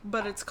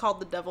 But it's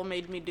called The Devil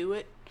Made Me Do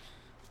It.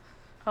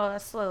 Oh,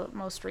 that's the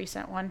most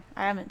recent one.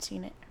 I haven't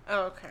seen it.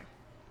 Oh, okay.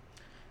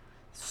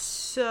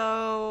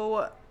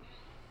 So,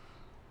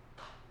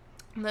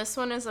 this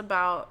one is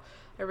about,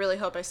 I really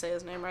hope I say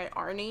his name right,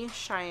 Arne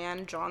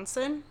Cheyenne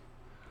Johnson.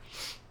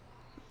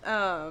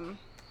 And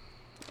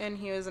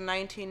he was a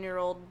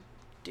 19-year-old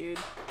dude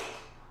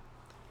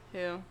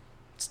who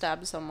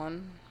stabbed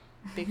someone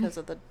because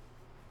of the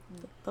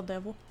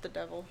devil. The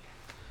devil.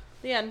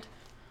 The end.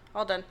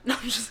 All done. No,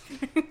 I'm just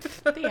kidding.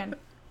 The end.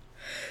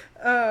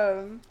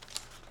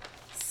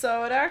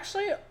 So it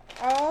actually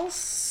all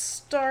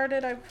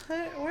started,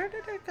 where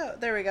did it go?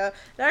 There we go.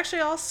 It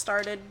actually all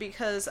started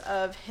because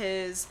of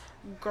his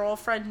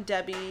girlfriend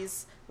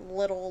Debbie's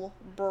little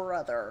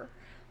brother.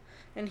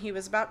 And he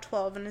was about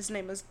 12 and his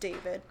name was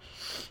David.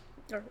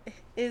 Or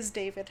is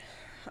David.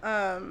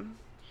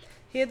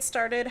 He had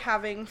started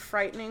having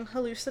frightening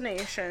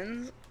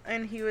hallucinations,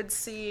 and he would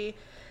see,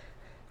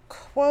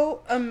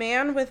 quote, a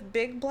man with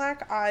big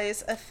black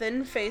eyes, a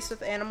thin face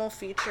with animal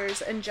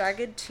features and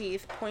jagged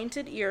teeth,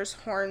 pointed ears,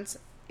 horns,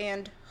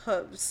 and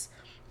hooves.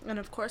 And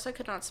of course I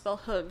could not spell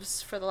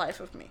hooves for the life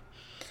of me.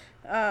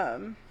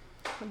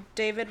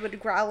 David would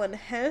growl and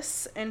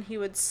hiss, and he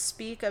would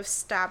speak of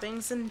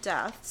stabbings and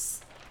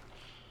deaths.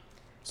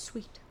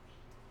 Sweet.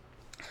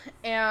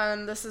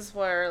 And this is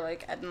where,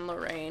 like, Ed and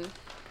Lorraine,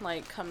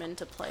 like, come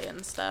into play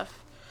and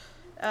stuff.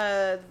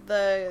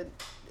 The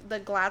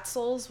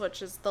Glatzels,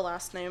 which is the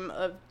last name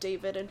of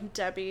David and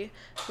Debbie,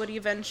 would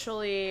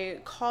eventually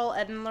call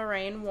Ed and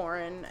Lorraine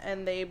Warren,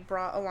 and they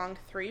brought along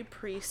 3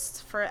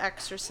 priests for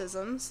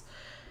exorcisms.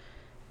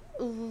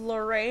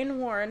 Lorraine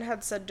Warren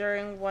had said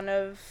during one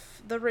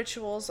of the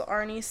rituals,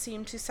 Arne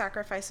seemed to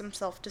sacrifice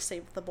himself to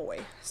save the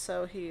boy.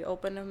 So he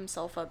opened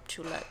himself up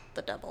to let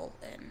the devil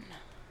in.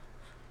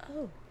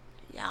 Oh.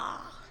 Yeah.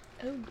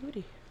 Oh,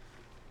 goody.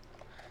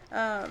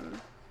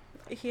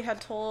 He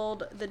had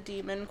told the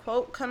demon,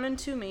 quote, come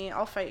into me,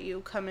 I'll fight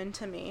you, come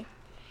into me.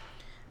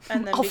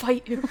 And then I'll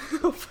fight you.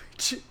 I'll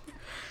fight you.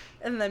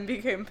 And then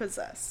became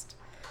possessed.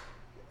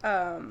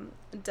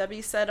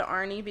 Debbie said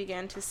Arne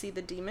began to see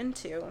the demon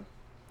too.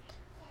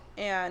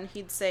 And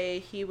he'd say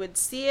he would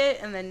see it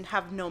and then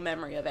have no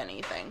memory of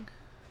anything.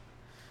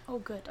 Oh,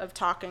 good. Of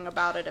talking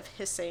about it, of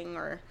hissing,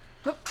 or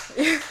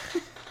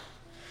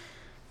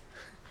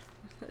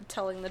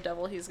telling the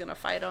devil he's gonna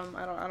fight him.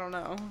 I don't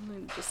know.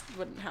 He just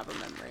wouldn't have a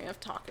memory of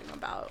talking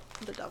about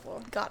the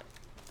devil. Got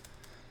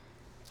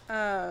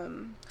it.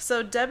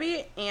 So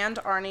Debbie and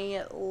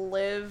Arne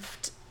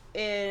lived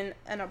in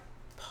an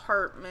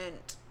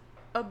apartment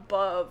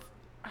above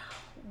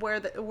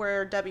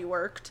where Debbie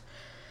worked.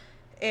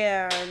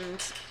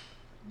 And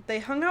they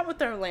hung out with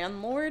their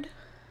landlord,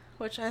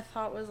 which I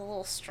thought was a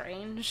little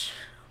strange,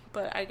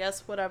 but I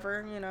guess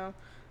whatever, you know,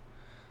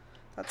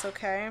 that's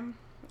okay.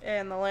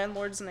 And the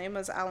landlord's name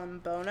was Alan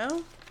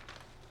Bono.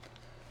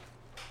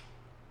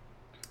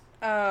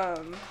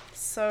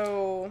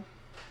 So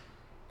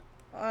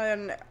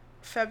on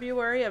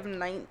February of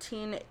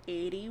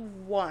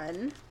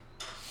 1981,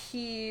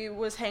 Arne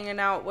was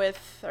hanging out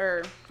with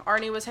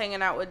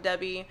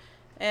Debbie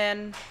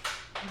and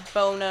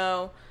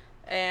Bono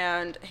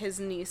and his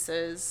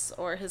nieces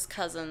or his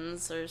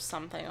cousins or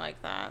something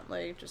like that,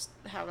 like just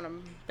having a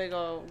big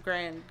old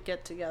grand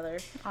get together.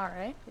 All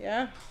right.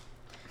 Yeah.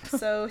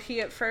 So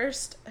he at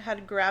first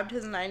had grabbed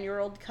his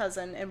 9-year-old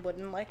cousin and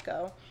wouldn't let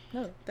go.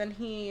 No. Then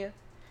he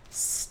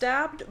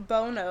stabbed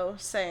Bono,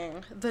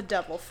 saying the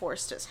devil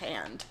forced his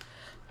hand.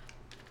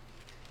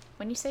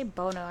 When you say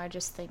Bono, I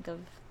just think of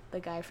the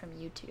guy from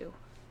U2.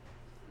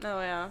 Oh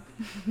yeah.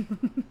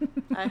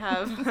 I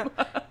have.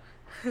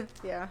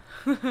 Yeah.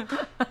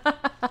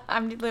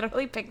 I'm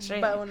literally picturing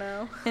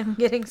Bono. him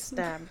getting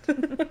stabbed.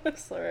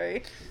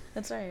 Sorry.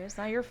 That's alright. It's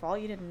not your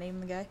fault. You didn't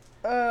name the guy.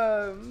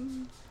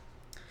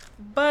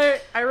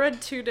 But I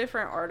read 2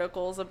 different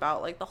articles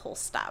about, like, the whole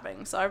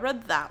stabbing. So I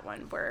read that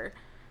one where,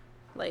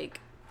 like,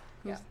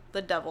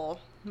 the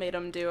devil made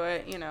him do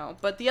it, you know.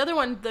 But the other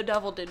one, the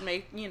devil made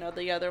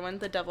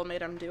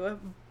him do it.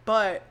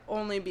 But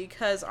only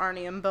because Arne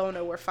and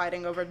Bono were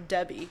fighting over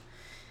Debbie.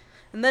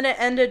 And then it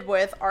ended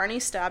with Arne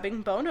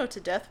stabbing Bono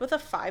to death with a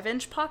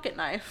 5-inch pocket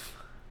knife.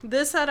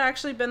 This had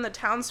actually been the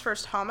town's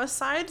first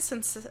homicide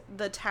since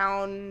the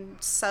town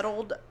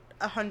settled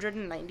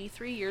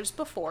 193 years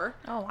before.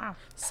 Oh, wow.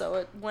 So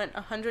it went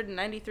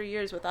 193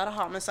 years without a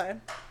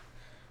homicide.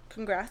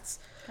 Congrats.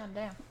 God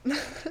damn.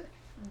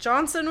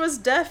 Johnson was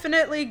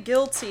definitely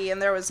guilty,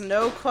 and there was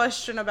no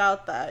question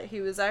about that. He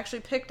was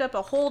actually picked up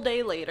a whole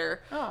day later.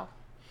 Oh,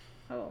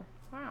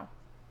 wow.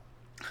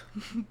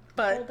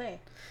 But Whole day.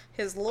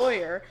 His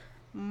lawyer,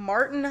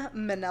 Martin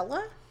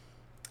Minella,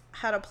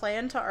 had a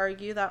plan to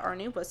argue that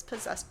Arne was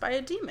possessed by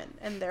a demon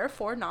and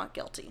therefore not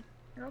guilty.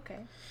 Okay.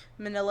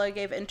 Minella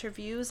gave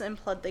interviews and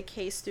pled the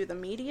case through the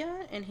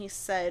media, and he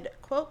said,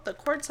 quote, the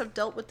courts have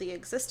dealt with the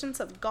existence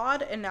of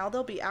God, and now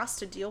they'll be asked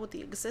to deal with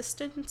the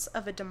existence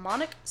of a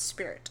demonic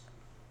spirit.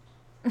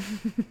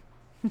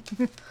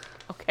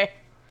 Okay.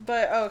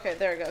 But, okay,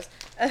 there it goes.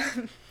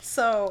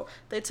 So,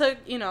 they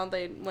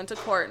went to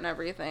court and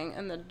everything,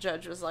 and the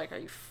judge was like, are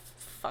you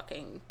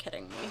fucking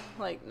kidding me?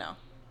 Like, no.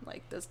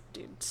 Like, this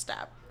dude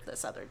stabbed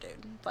this other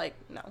dude. Like,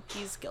 no,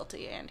 he's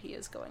guilty, and he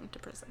is going to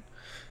prison.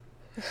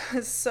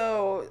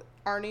 So,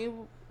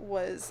 Arne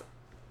was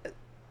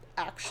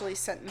actually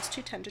sentenced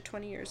to 10 to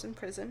 20 years in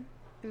prison,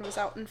 and was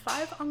out in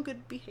 5 on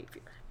good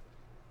behavior.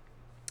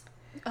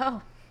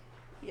 Oh.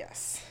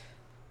 Yes.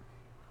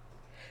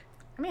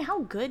 I mean,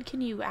 how good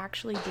can you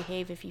actually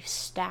behave if you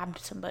stabbed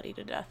somebody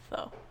to death,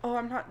 though? Oh,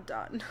 I'm not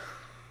done.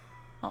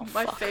 Oh,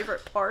 My fuck.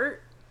 favorite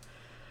part,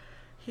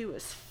 he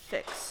was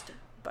fixed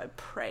by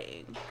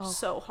praying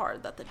so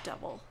hard that the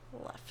devil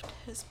left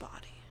his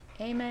body.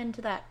 Amen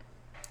to that.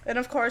 And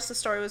of course, the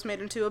story was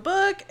made into a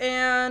book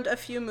and a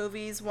few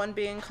movies, one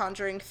being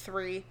Conjuring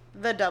 3,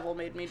 The Devil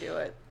Made Me Do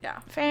It. Yeah.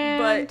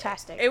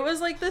 Fantastic. But it was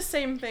like the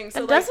same thing. So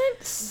It like,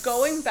 doesn't...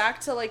 going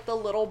back to like the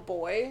little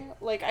boy,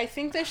 like I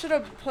think they should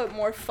have put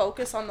more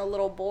focus on the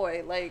little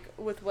boy, like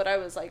with what I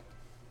was like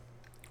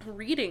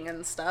reading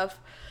and stuff.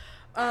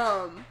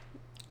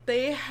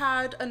 They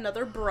had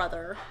another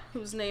brother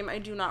whose name I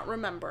do not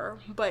remember,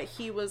 but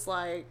he was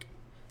like,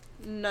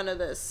 none of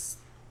this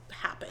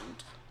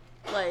happened.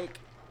 Like,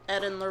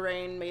 Ed and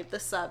Lorraine made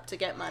this up to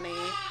get money.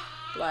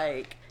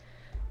 Like,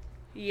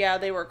 yeah,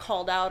 they were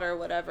called out or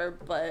whatever,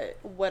 but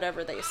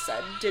whatever they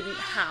said didn't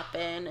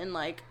happen, and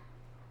like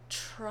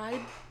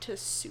tried to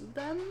sue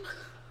them,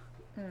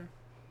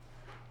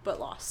 but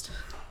lost.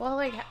 Well,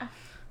 like,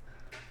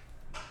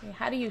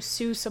 how do you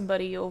sue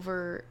somebody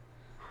over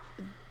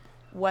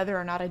whether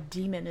or not a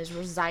demon is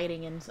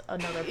residing in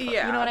another person?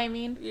 Yeah. You know what I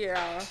mean?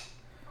 Yeah.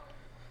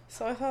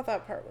 So I thought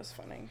that part was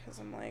funny, because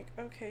I'm like,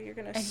 okay, you're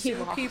going to And he sue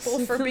lost. people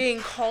for being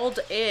called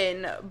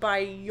in by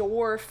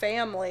your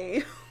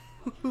family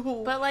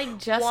who But, like,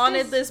 just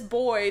wanted as, this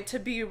boy to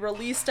be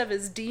released of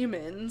his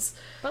demons.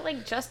 But,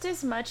 like, just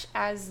as much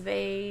as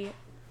they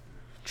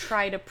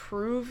try to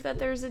prove that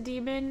there's a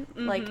demon,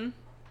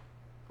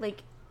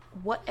 like,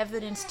 what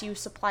evidence do you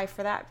supply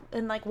for that?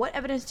 And, like, what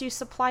evidence do you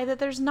supply that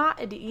there's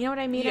not a demon? You know what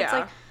I mean? Yeah. It's,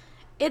 like,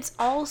 it's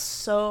all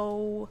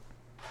so,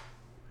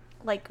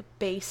 like,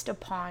 based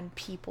upon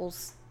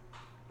people's,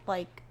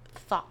 like,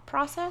 thought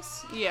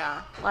process.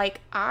 Yeah. Like,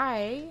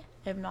 I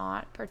am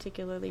not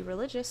particularly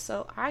religious,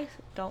 so I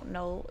don't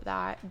know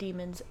that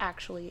demons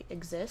actually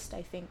exist.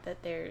 I think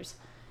that there's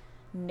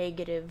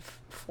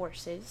negative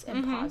forces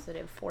and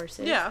positive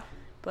forces. Yeah.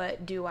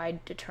 But do I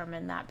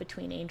determine that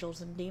between angels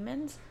and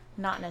demons?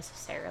 Not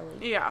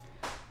necessarily. Yeah.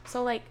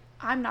 So, like,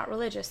 I'm not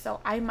religious,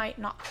 so I might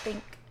not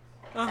think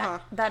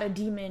that a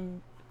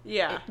demon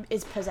Yeah.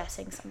 is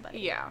possessing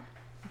somebody. Yeah.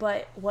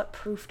 But what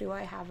proof do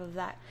I have of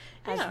that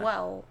as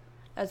well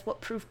as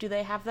what proof do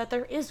they have that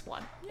there is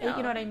one? Yeah.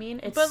 You know what I mean?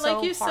 It's But so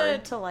like you hard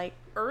said to, like...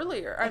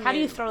 earlier. Like, how do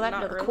you throw that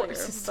not into the earlier, court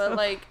system? But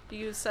like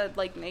you said,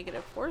 like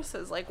negative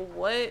forces. Like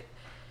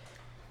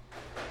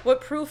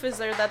what proof is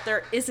there that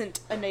there isn't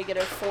a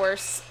negative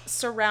force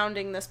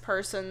surrounding this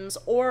person's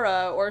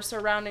aura or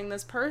surrounding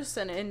this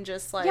person, and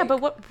just like... Yeah, but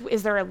what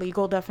is there a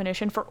legal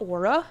definition for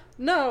aura?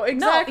 No,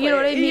 exactly. No, you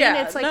know what I mean?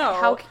 Yeah, It's like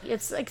how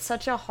it's like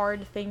such a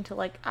hard thing to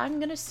like,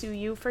 I'm gonna sue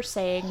you for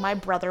saying my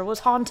brother was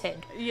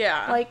haunted.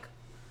 Yeah. Like,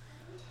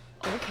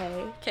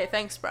 okay. Okay,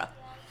 thanks, bro.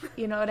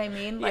 You know what I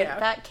mean? Like, Yeah.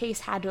 that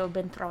case had to have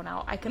been thrown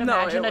out. I can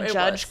No, imagine a it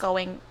judge was.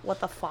 going, what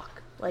the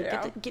fuck? Like,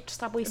 Yeah.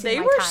 stop wasting They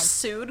my were time.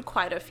 sued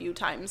quite a few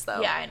times, though.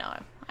 Yeah, I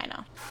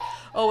know.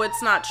 Oh,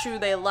 it's not true,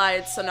 they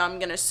lied, so now I'm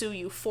gonna sue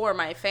you for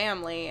my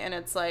family. And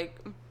it's like,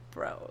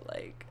 bro,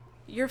 like,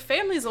 your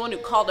family's the one who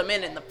called him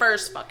in the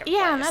first fucking place.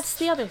 Yeah, and that's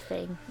the other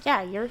thing.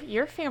 Yeah,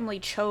 your family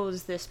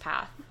chose this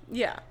path.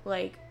 Yeah.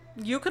 Like,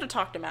 You could have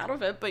talked him out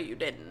of it, but you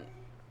didn't.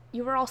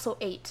 you were also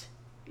 8.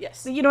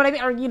 Yes. You know what I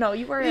mean? Or, you know,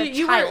 you were a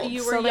child.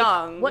 You were so, like,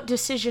 young. what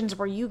decisions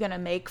were you gonna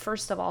make,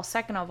 first of all?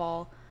 Second of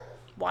all,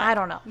 Why? I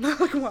don't know.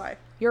 Like, why?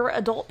 Your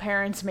adult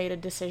parents made a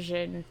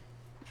decision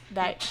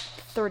that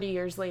 30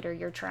 years later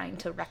you're trying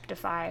to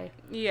rectify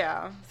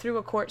Yeah. through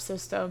a court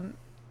system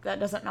that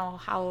doesn't know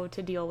how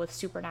to deal with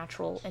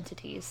supernatural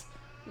entities.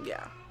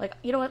 Yeah. Like,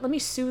 you know what? Let me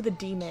sue the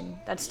demon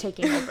that's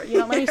taking over. You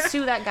know, let me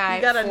sue that guy.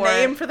 You got a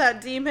name for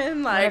that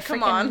demon? Like,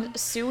 come on.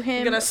 Sue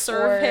him. You're gonna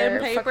serve him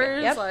for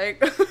papers? Yep.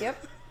 Like.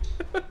 Yep.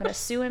 I'm gonna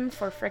sue him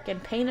for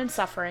frickin' pain and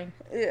suffering.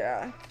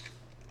 Yeah.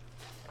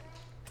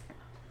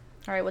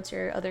 All right, what's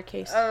your other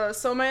case?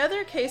 So my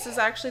other case is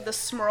actually the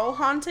Smurl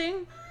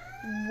haunting,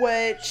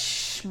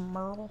 which...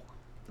 Smurl.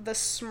 The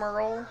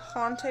Smurl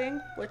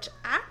haunting, which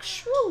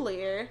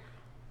actually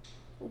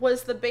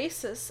was the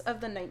basis of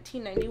the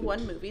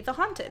 1991 movie The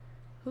Haunted.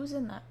 Who's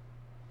in that?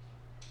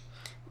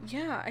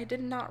 Yeah, I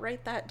did not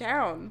write that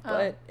down,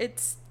 but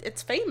it's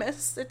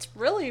famous. It's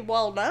really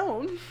well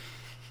known.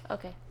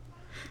 Okay.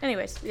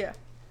 Anyways. Yeah.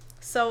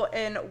 So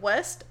in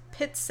West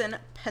Pittston,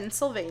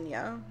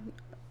 Pennsylvania,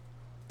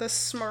 the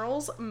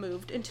Smurls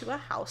moved into a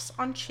house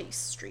on Chase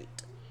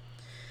Street.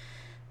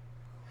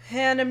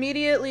 And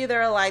immediately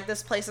they're like,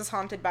 this place is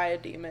haunted by a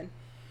demon.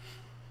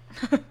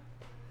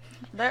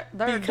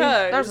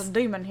 There's a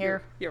demon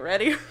here. You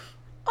ready?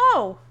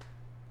 Oh!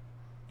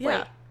 Yeah.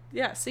 Wait.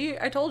 Yeah, see,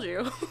 I told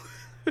you.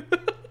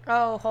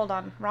 Oh, hold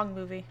on. Wrong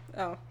movie.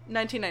 Oh,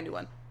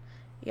 1991.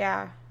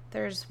 Yeah,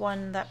 there's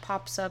one that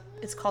pops up.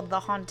 It's called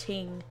The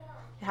Haunting.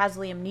 It has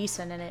Liam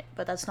Neeson in it,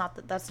 but that's not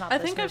I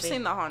think I've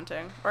seen The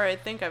Haunting. Or I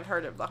think I've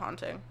heard of The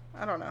Haunting.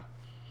 I don't know.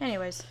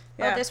 Anyways.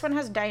 Yeah. Oh, this one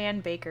has Diane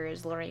Baker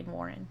as Lorraine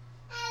Warren.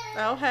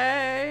 Oh,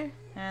 hey.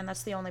 And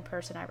that's the only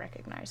person I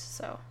recognize,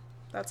 so.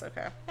 That's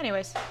okay.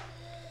 Anyways.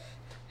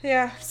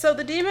 Yeah, so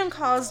the demon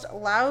caused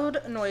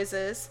loud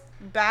noises,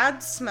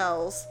 bad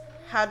smells,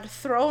 had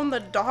thrown the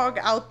dog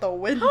out the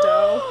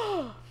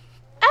window.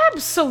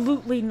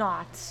 Absolutely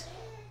not.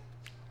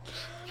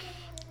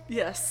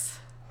 Yes.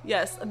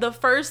 Yes, the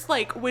first,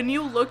 like, when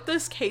you look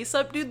this case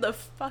up, dude, the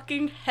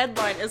fucking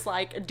headline is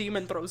like, a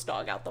demon throws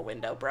dog out the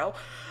window, bro.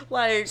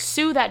 Like,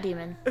 Sue that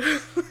demon.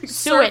 Sue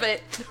serve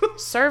it.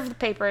 Serve the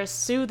papers.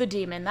 Sue the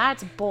demon.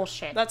 That's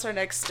bullshit. That's our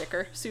next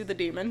sticker. Sue the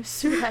demon.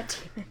 Sue that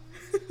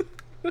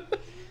demon.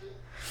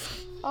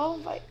 Oh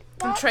my.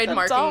 I'm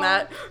trademarking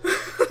that.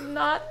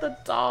 Not the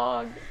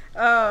dog.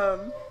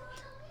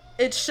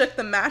 It shook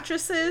the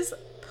mattresses,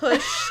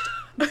 pushed.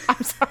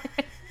 I'm sorry.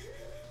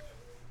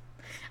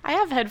 I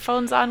have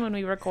headphones on when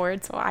we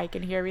record so I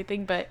can hear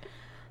everything, but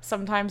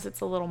sometimes it's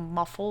a little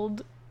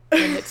muffled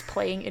when it's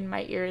playing in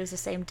my ears the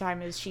same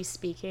time as she's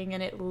speaking,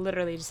 and it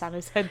literally just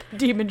sounded like the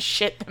demon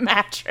shit the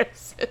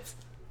mattresses.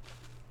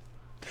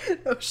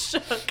 Oh,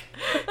 shook.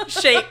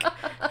 Shake.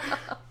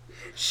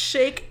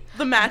 Shake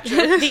the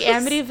mattress. The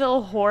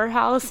Amityville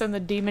whorehouse and the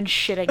demon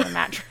shitting the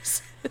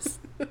mattresses.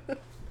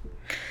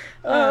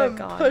 Oh,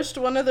 God. Pushed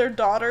one of their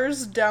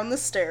daughters down the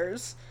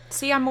stairs.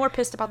 See, I'm more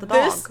pissed about the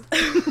dog.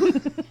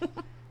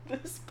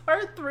 This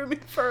part threw me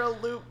for a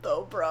loop,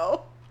 though,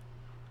 bro.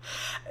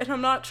 And I'm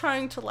not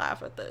trying to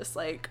laugh at this.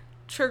 Like,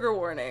 trigger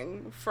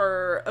warning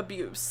for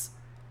abuse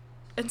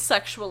and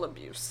sexual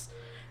abuse.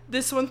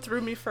 This one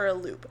threw me for a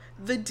loop.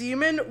 The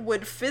demon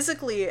would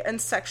physically and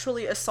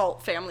sexually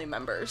assault family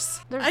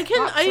members. There's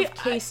lots of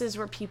cases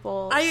where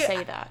people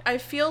say that. I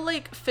feel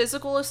like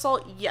physical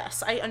assault,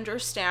 yes, I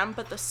understand,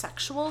 but the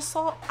sexual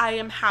assault, I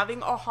am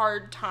having a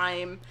hard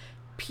time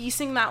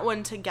piecing that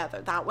one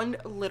together. That one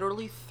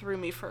literally threw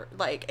me for,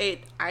 like,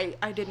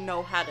 I didn't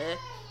know how to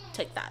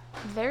take that.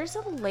 There's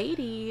a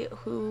lady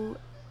who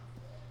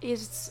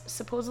is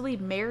supposedly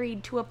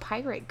married to a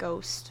pirate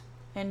ghost.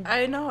 And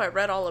I know, I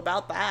read all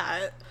about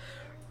that.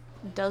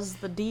 Does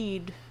the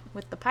deed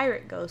with the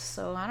pirate ghost,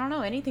 so I don't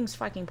know, anything's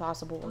fucking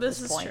possible at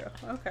this point. This is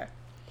true, okay.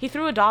 He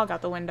threw a dog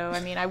out the window.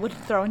 I mean, I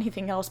wouldn't throw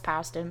anything else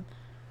past him.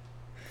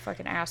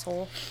 Fucking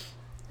asshole.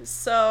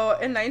 So,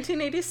 in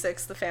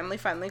 1986, the family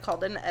finally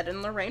called in Ed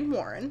and Lorraine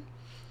Warren.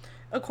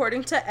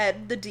 According to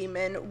Ed, the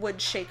demon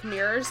would shake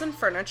mirrors and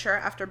furniture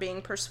after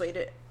being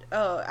persuaded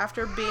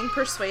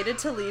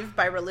to leave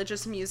by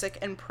religious music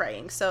and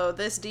praying. So,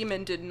 this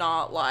demon did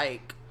not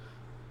like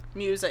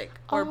music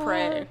or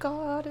praying. Our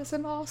God is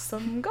an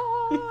awesome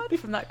God.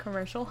 From that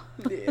commercial.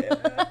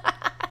 Yeah.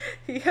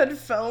 He had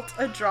felt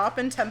a drop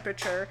in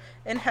temperature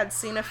and had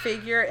seen a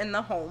figure in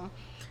the home.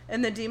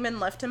 And the demon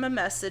left him a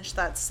message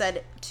that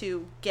said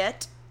to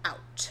get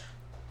out.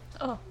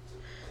 Oh.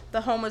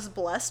 The home was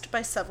blessed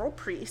by several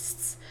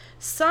priests,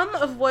 some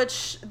of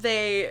which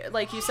they,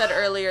 like you said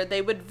earlier,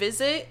 they would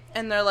visit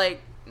and they're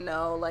like,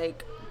 no,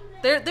 like,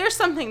 there's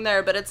something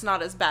there, but it's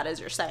not as bad as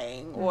you're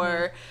saying. Mm-hmm.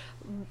 Or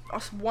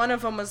one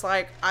of them was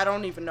like, I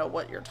don't even know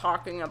what you're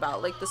talking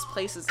about. Like, this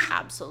place is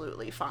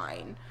absolutely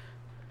fine.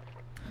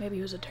 Maybe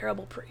he was a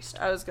terrible priest.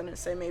 I was going to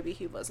say maybe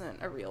he wasn't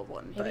a real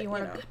one. Maybe you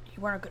weren't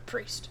a good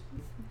priest.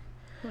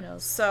 Who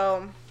knows?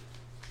 So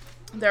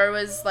there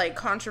was, like,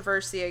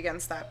 controversy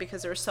against that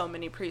because there were so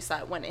many priests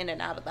that went in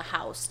and out of the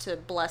house to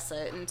bless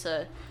it and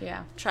to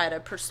try to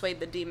persuade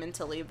the demon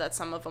to leave, that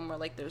some of them were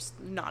like, there's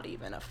not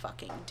even a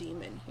fucking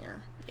demon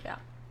here. Yeah.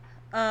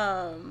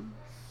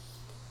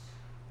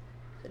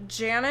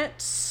 Janet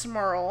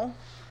Smurl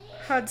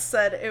had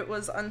said it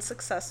was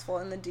unsuccessful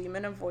and the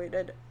demon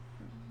avoided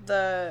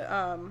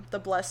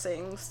the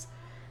blessings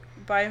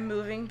by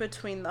moving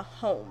between the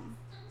home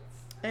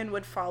and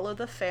would follow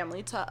the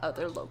family to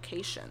other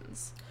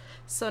locations.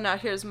 So now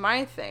here's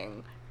my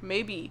thing.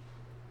 Maybe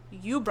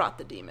you brought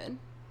the demon.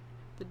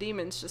 The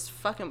demon's just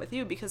fucking with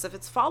you, because if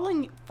it's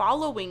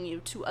following you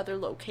to other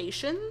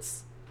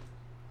locations...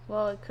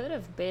 Well, it could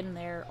have been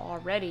there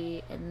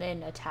already and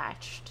then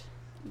attached.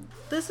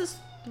 This is...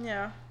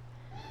 yeah.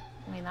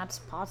 I mean, that's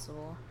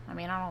possible. I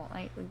mean, I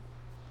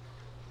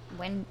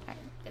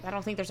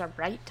don't think there's a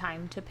right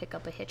time to pick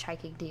up a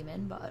hitchhiking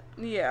demon, but...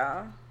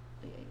 Yeah.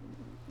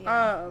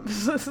 Yeah.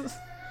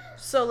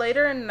 So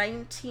later in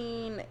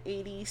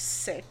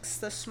 1986,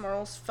 the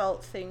Smurls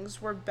felt things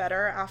were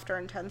better after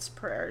intense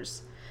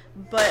prayers.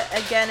 But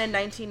again in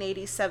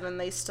 1987,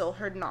 they still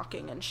heard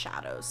knocking and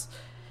shadows.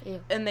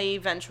 Ew. And they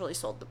eventually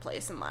sold the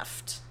place and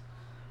left.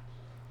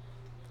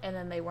 And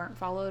then they weren't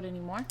followed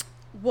anymore?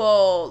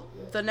 Well,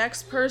 the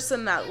next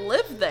person that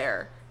lived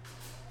there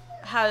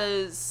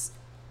has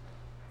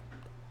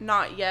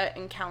not yet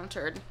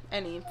encountered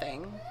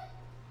anything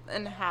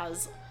and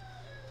has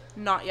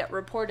not yet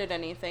reported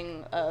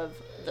anything of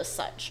the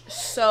such.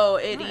 So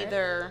it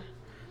either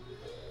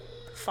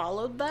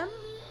followed them,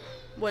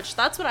 which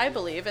that's what I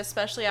believe,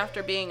 especially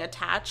after being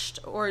attached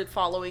or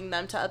following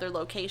them to other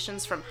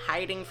locations from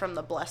hiding from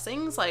the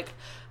blessings. Like,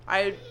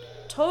 I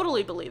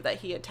totally believe that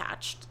he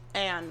attached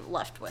and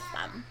left with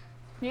them.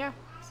 Yeah,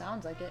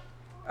 sounds like it.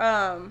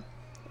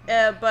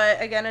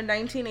 But again, in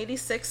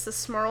 1986, the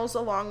Smurls,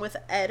 along with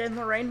Ed and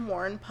Lorraine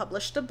Warren,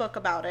 published a book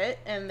about it,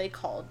 and they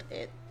called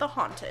it The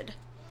Haunted.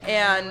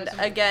 And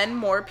again,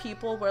 more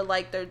people were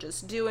like, they're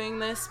just doing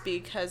this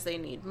because they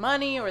need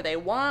money or they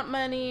want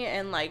money,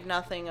 and like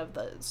nothing of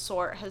the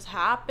sort has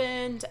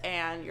happened,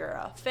 and you're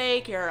a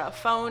fake, you're a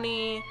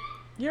phony.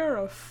 You're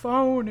a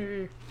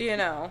phony. You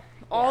know,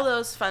 all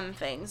those fun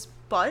things.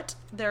 But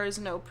there is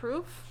no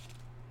proof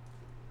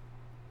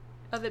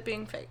of it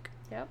being fake.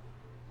 Yep.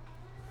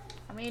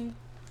 I mean,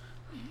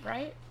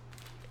 right?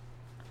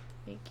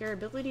 Like, your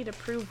ability to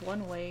prove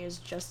one way is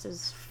just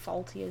as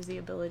faulty as the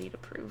ability to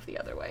prove the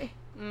other way.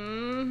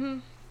 Mm-hmm.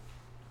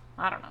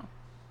 I don't know.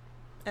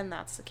 And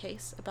that's the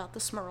case about the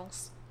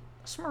Smurls.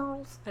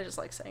 Smurls. I just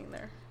like saying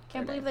their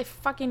Can't their believe name. they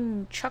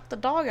fucking chucked the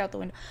dog out the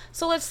window.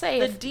 So let's say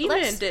The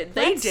demon did.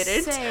 They let's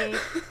didn't. say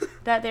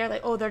that they're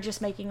like, oh, they're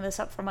just making this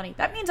up for money.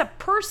 That means a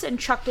person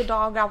chucked a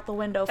dog out the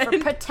window for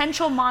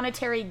potential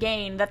monetary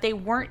gain that they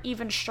weren't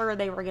even sure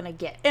they were gonna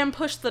get. And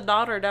pushed the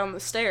daughter down the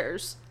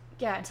stairs.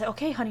 Yeah, and said,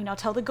 okay, honey, now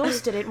tell the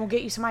ghost did it, and we'll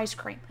get you some ice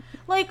cream.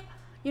 Like,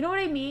 you know what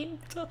I mean?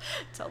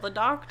 Tell the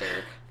doctor.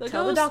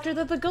 Tell the doctor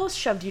that the ghost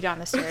shoved you down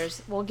the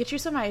stairs. We'll get you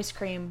some ice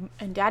cream,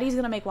 and Daddy's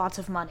gonna make lots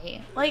of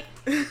money. Like,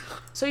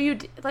 so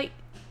like,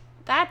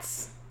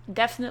 that's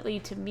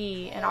definitely to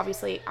me, and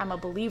obviously I'm a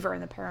believer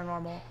in the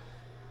paranormal.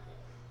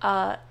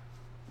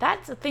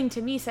 That's a thing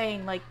to me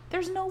saying, like,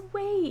 there's no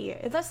way,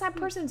 unless that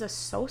person's a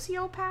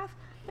sociopath.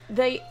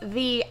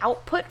 The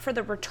output for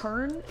the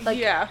return, like,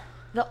 yeah.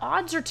 The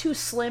odds are too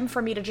slim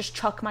for me to just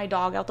chuck my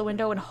dog out the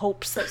window in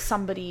hopes that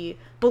somebody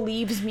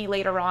believes me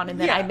later on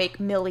and then I make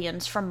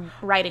millions from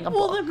writing a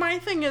book. Well, my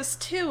thing is,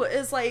 too,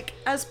 is, like,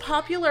 as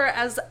popular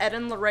as Ed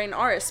and Lorraine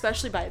are,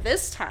 especially by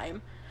this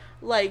time,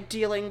 like,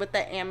 dealing with the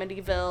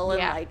Amityville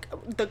and, like,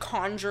 The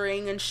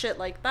Conjuring and shit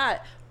like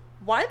that,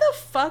 why the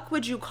fuck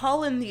would you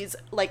call in these,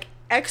 like,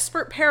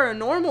 expert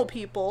paranormal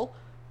people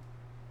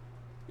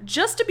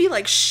just to be,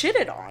 like,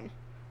 shitted on?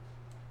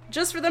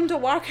 Just for them to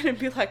walk in and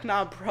be like,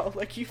 nah, bro,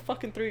 like, you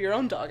fucking threw your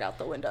own dog out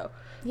the window.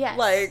 Yes.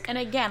 Like, and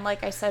again,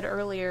 like I said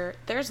earlier,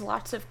 there's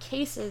lots of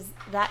cases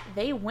that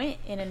they went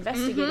and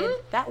investigated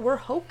that were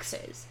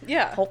hoaxes.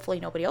 Yeah. Hopefully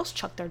nobody else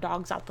chucked their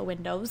dogs out the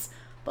windows.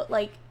 But,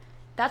 like,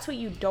 that's what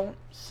you don't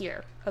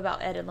hear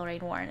about Ed and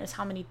Lorraine Warren, is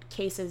how many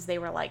cases they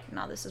were like,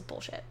 no, this is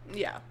bullshit.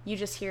 Yeah. You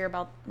just hear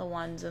about the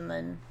ones and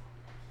then...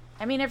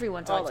 I mean,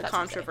 everyone's all always the got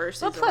something.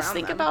 controversies. But plus,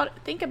 around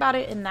think about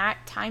it in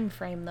that time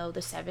frame, though, the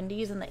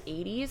 70s and the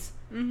 80s.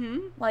 Mm-hmm.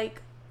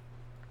 Like,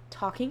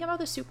 talking about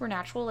the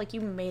supernatural, like,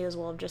 you may as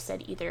well have just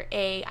said either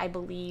A, I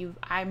believe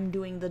I'm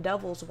doing the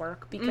devil's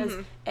work,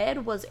 because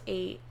Ed was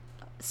a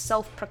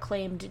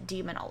self-proclaimed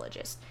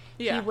demonologist.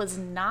 Yeah. He was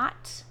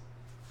not,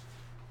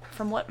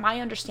 from what my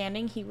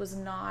understanding, he was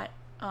not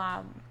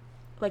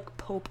like,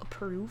 Pope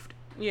approved.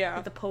 Yeah.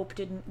 Like, the Pope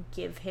didn't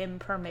give him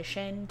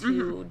permission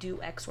to do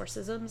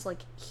exorcisms. Like,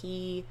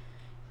 he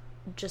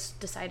just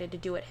decided to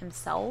do it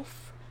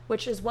himself,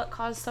 which is what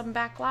caused some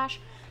backlash.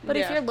 But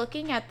if you're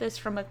looking at this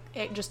from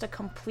just a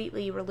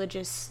completely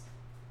religious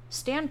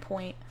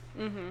standpoint,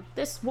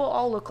 this will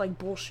all look like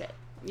bullshit.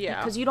 Yeah.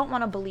 Because you don't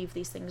want to believe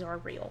these things are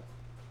real.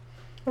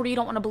 Or you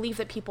don't want to believe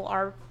that people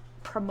are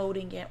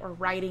promoting it or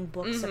writing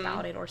books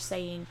about it or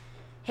saying,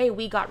 hey,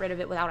 we got rid of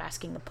it without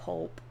asking the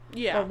Pope.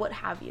 Yeah. Or what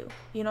have you.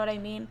 You know what I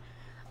mean?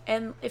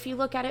 And if you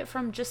look at it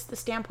from just the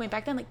standpoint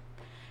back then, like,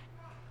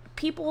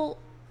 people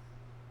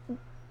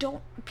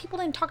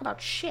didn't talk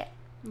about shit.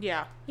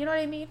 Yeah. You know what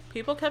I mean?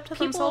 People kept to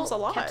themselves a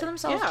lot. Kept to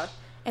themselves. Yeah.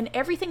 And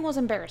everything was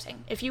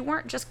embarrassing. If you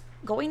weren't just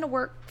going to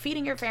work,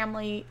 feeding your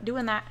family,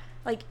 doing that,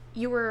 like,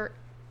 you were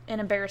an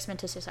embarrassment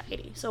to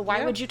society. So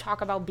why would you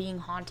talk about being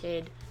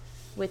haunted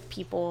with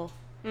people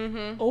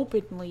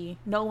openly,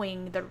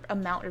 knowing the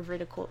amount of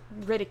ridicule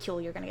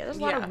you're going to get? There's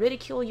a lot of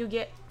ridicule you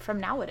get from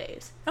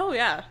nowadays. Oh,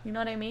 yeah. You know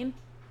what I mean?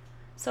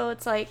 So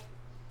it's like,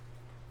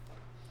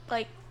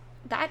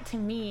 that to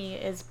me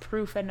is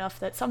proof enough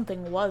that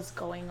something was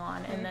going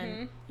on. And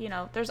then, you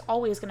know, there's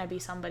always going to be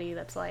somebody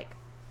that's like,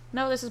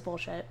 no, this is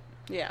bullshit.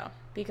 Yeah.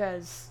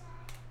 Because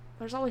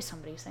there's always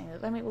somebody saying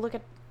that. I mean, look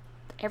at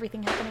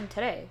everything happening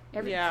today.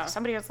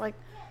 Somebody that's like,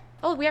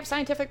 oh, we have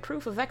scientific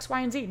proof of X, Y,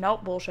 and Z.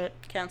 Nope, bullshit.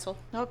 Cancel.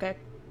 Okay.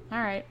 All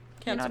right.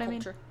 Cancel you know what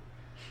culture. I mean?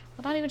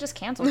 Well, not even just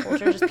cancel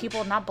culture, just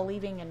people not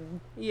believing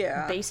in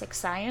basic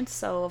science.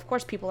 So, of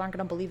course, people aren't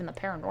going to believe in the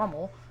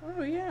paranormal.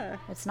 Oh, yeah.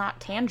 It's not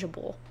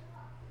tangible.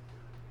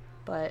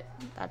 But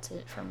that's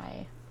it for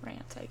my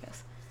rants, I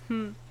guess.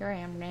 Here I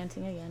am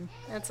ranting again.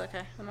 It's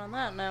okay. And on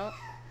that note...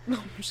 No,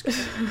 I'm just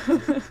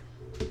kidding.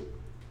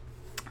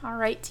 All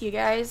right, you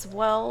guys.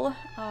 Well,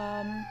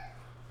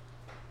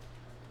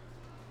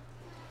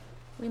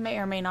 we may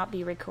or may not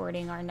be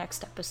recording our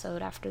next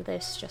episode after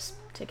this, just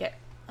to get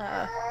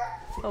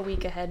a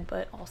week ahead.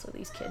 But also,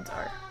 these kids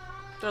are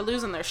They're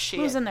losing their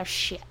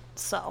shit.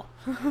 So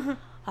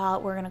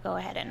we're gonna go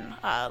ahead and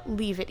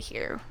leave it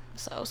here.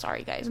 So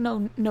sorry, guys.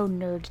 No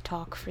nerd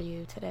talk for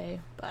you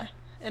today. But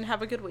and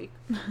have a good week.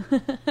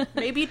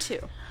 Maybe 2.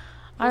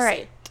 All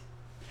right.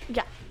 See.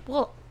 Yeah.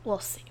 We'll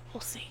see.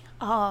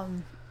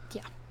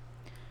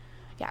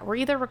 Yeah, we're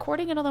either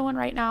recording another one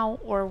right now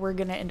or we're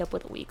going to end up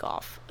with a week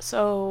off.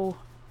 So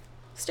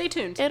stay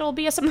tuned. It'll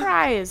be a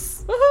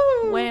surprise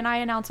Woohoo! When I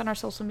announce on our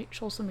social media.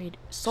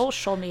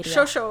 Social media.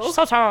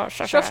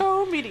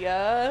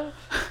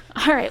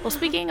 All right. Well,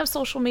 speaking of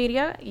social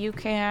media, you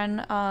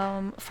can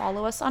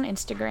follow us on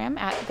Instagram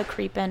at The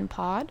Creep In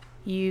Pod.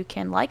 You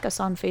can like us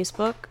on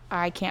Facebook.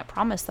 I can't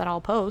promise that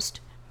I'll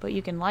post, but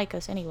you can like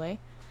us anyway.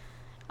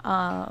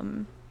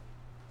 You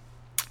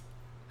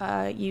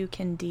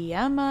can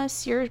DM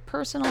us your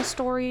personal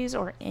stories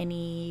or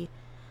any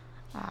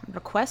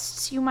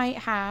requests you might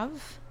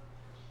have.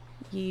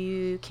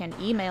 You can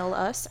email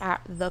us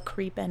at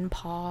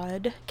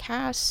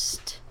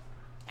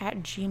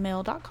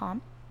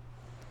thecreepinpodcast@gmail.com.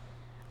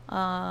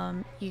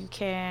 You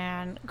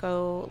can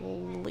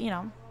go,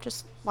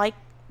 just like,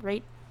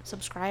 rate,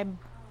 subscribe,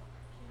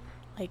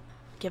 like,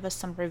 give us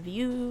some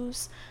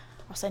reviews.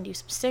 I'll send you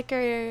some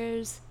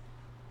stickers.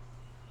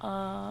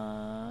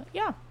 Yeah,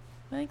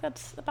 I think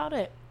that's about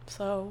it.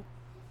 So,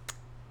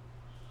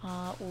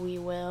 we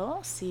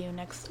will see you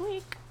next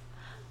week.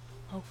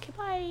 Okay,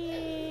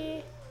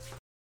 bye.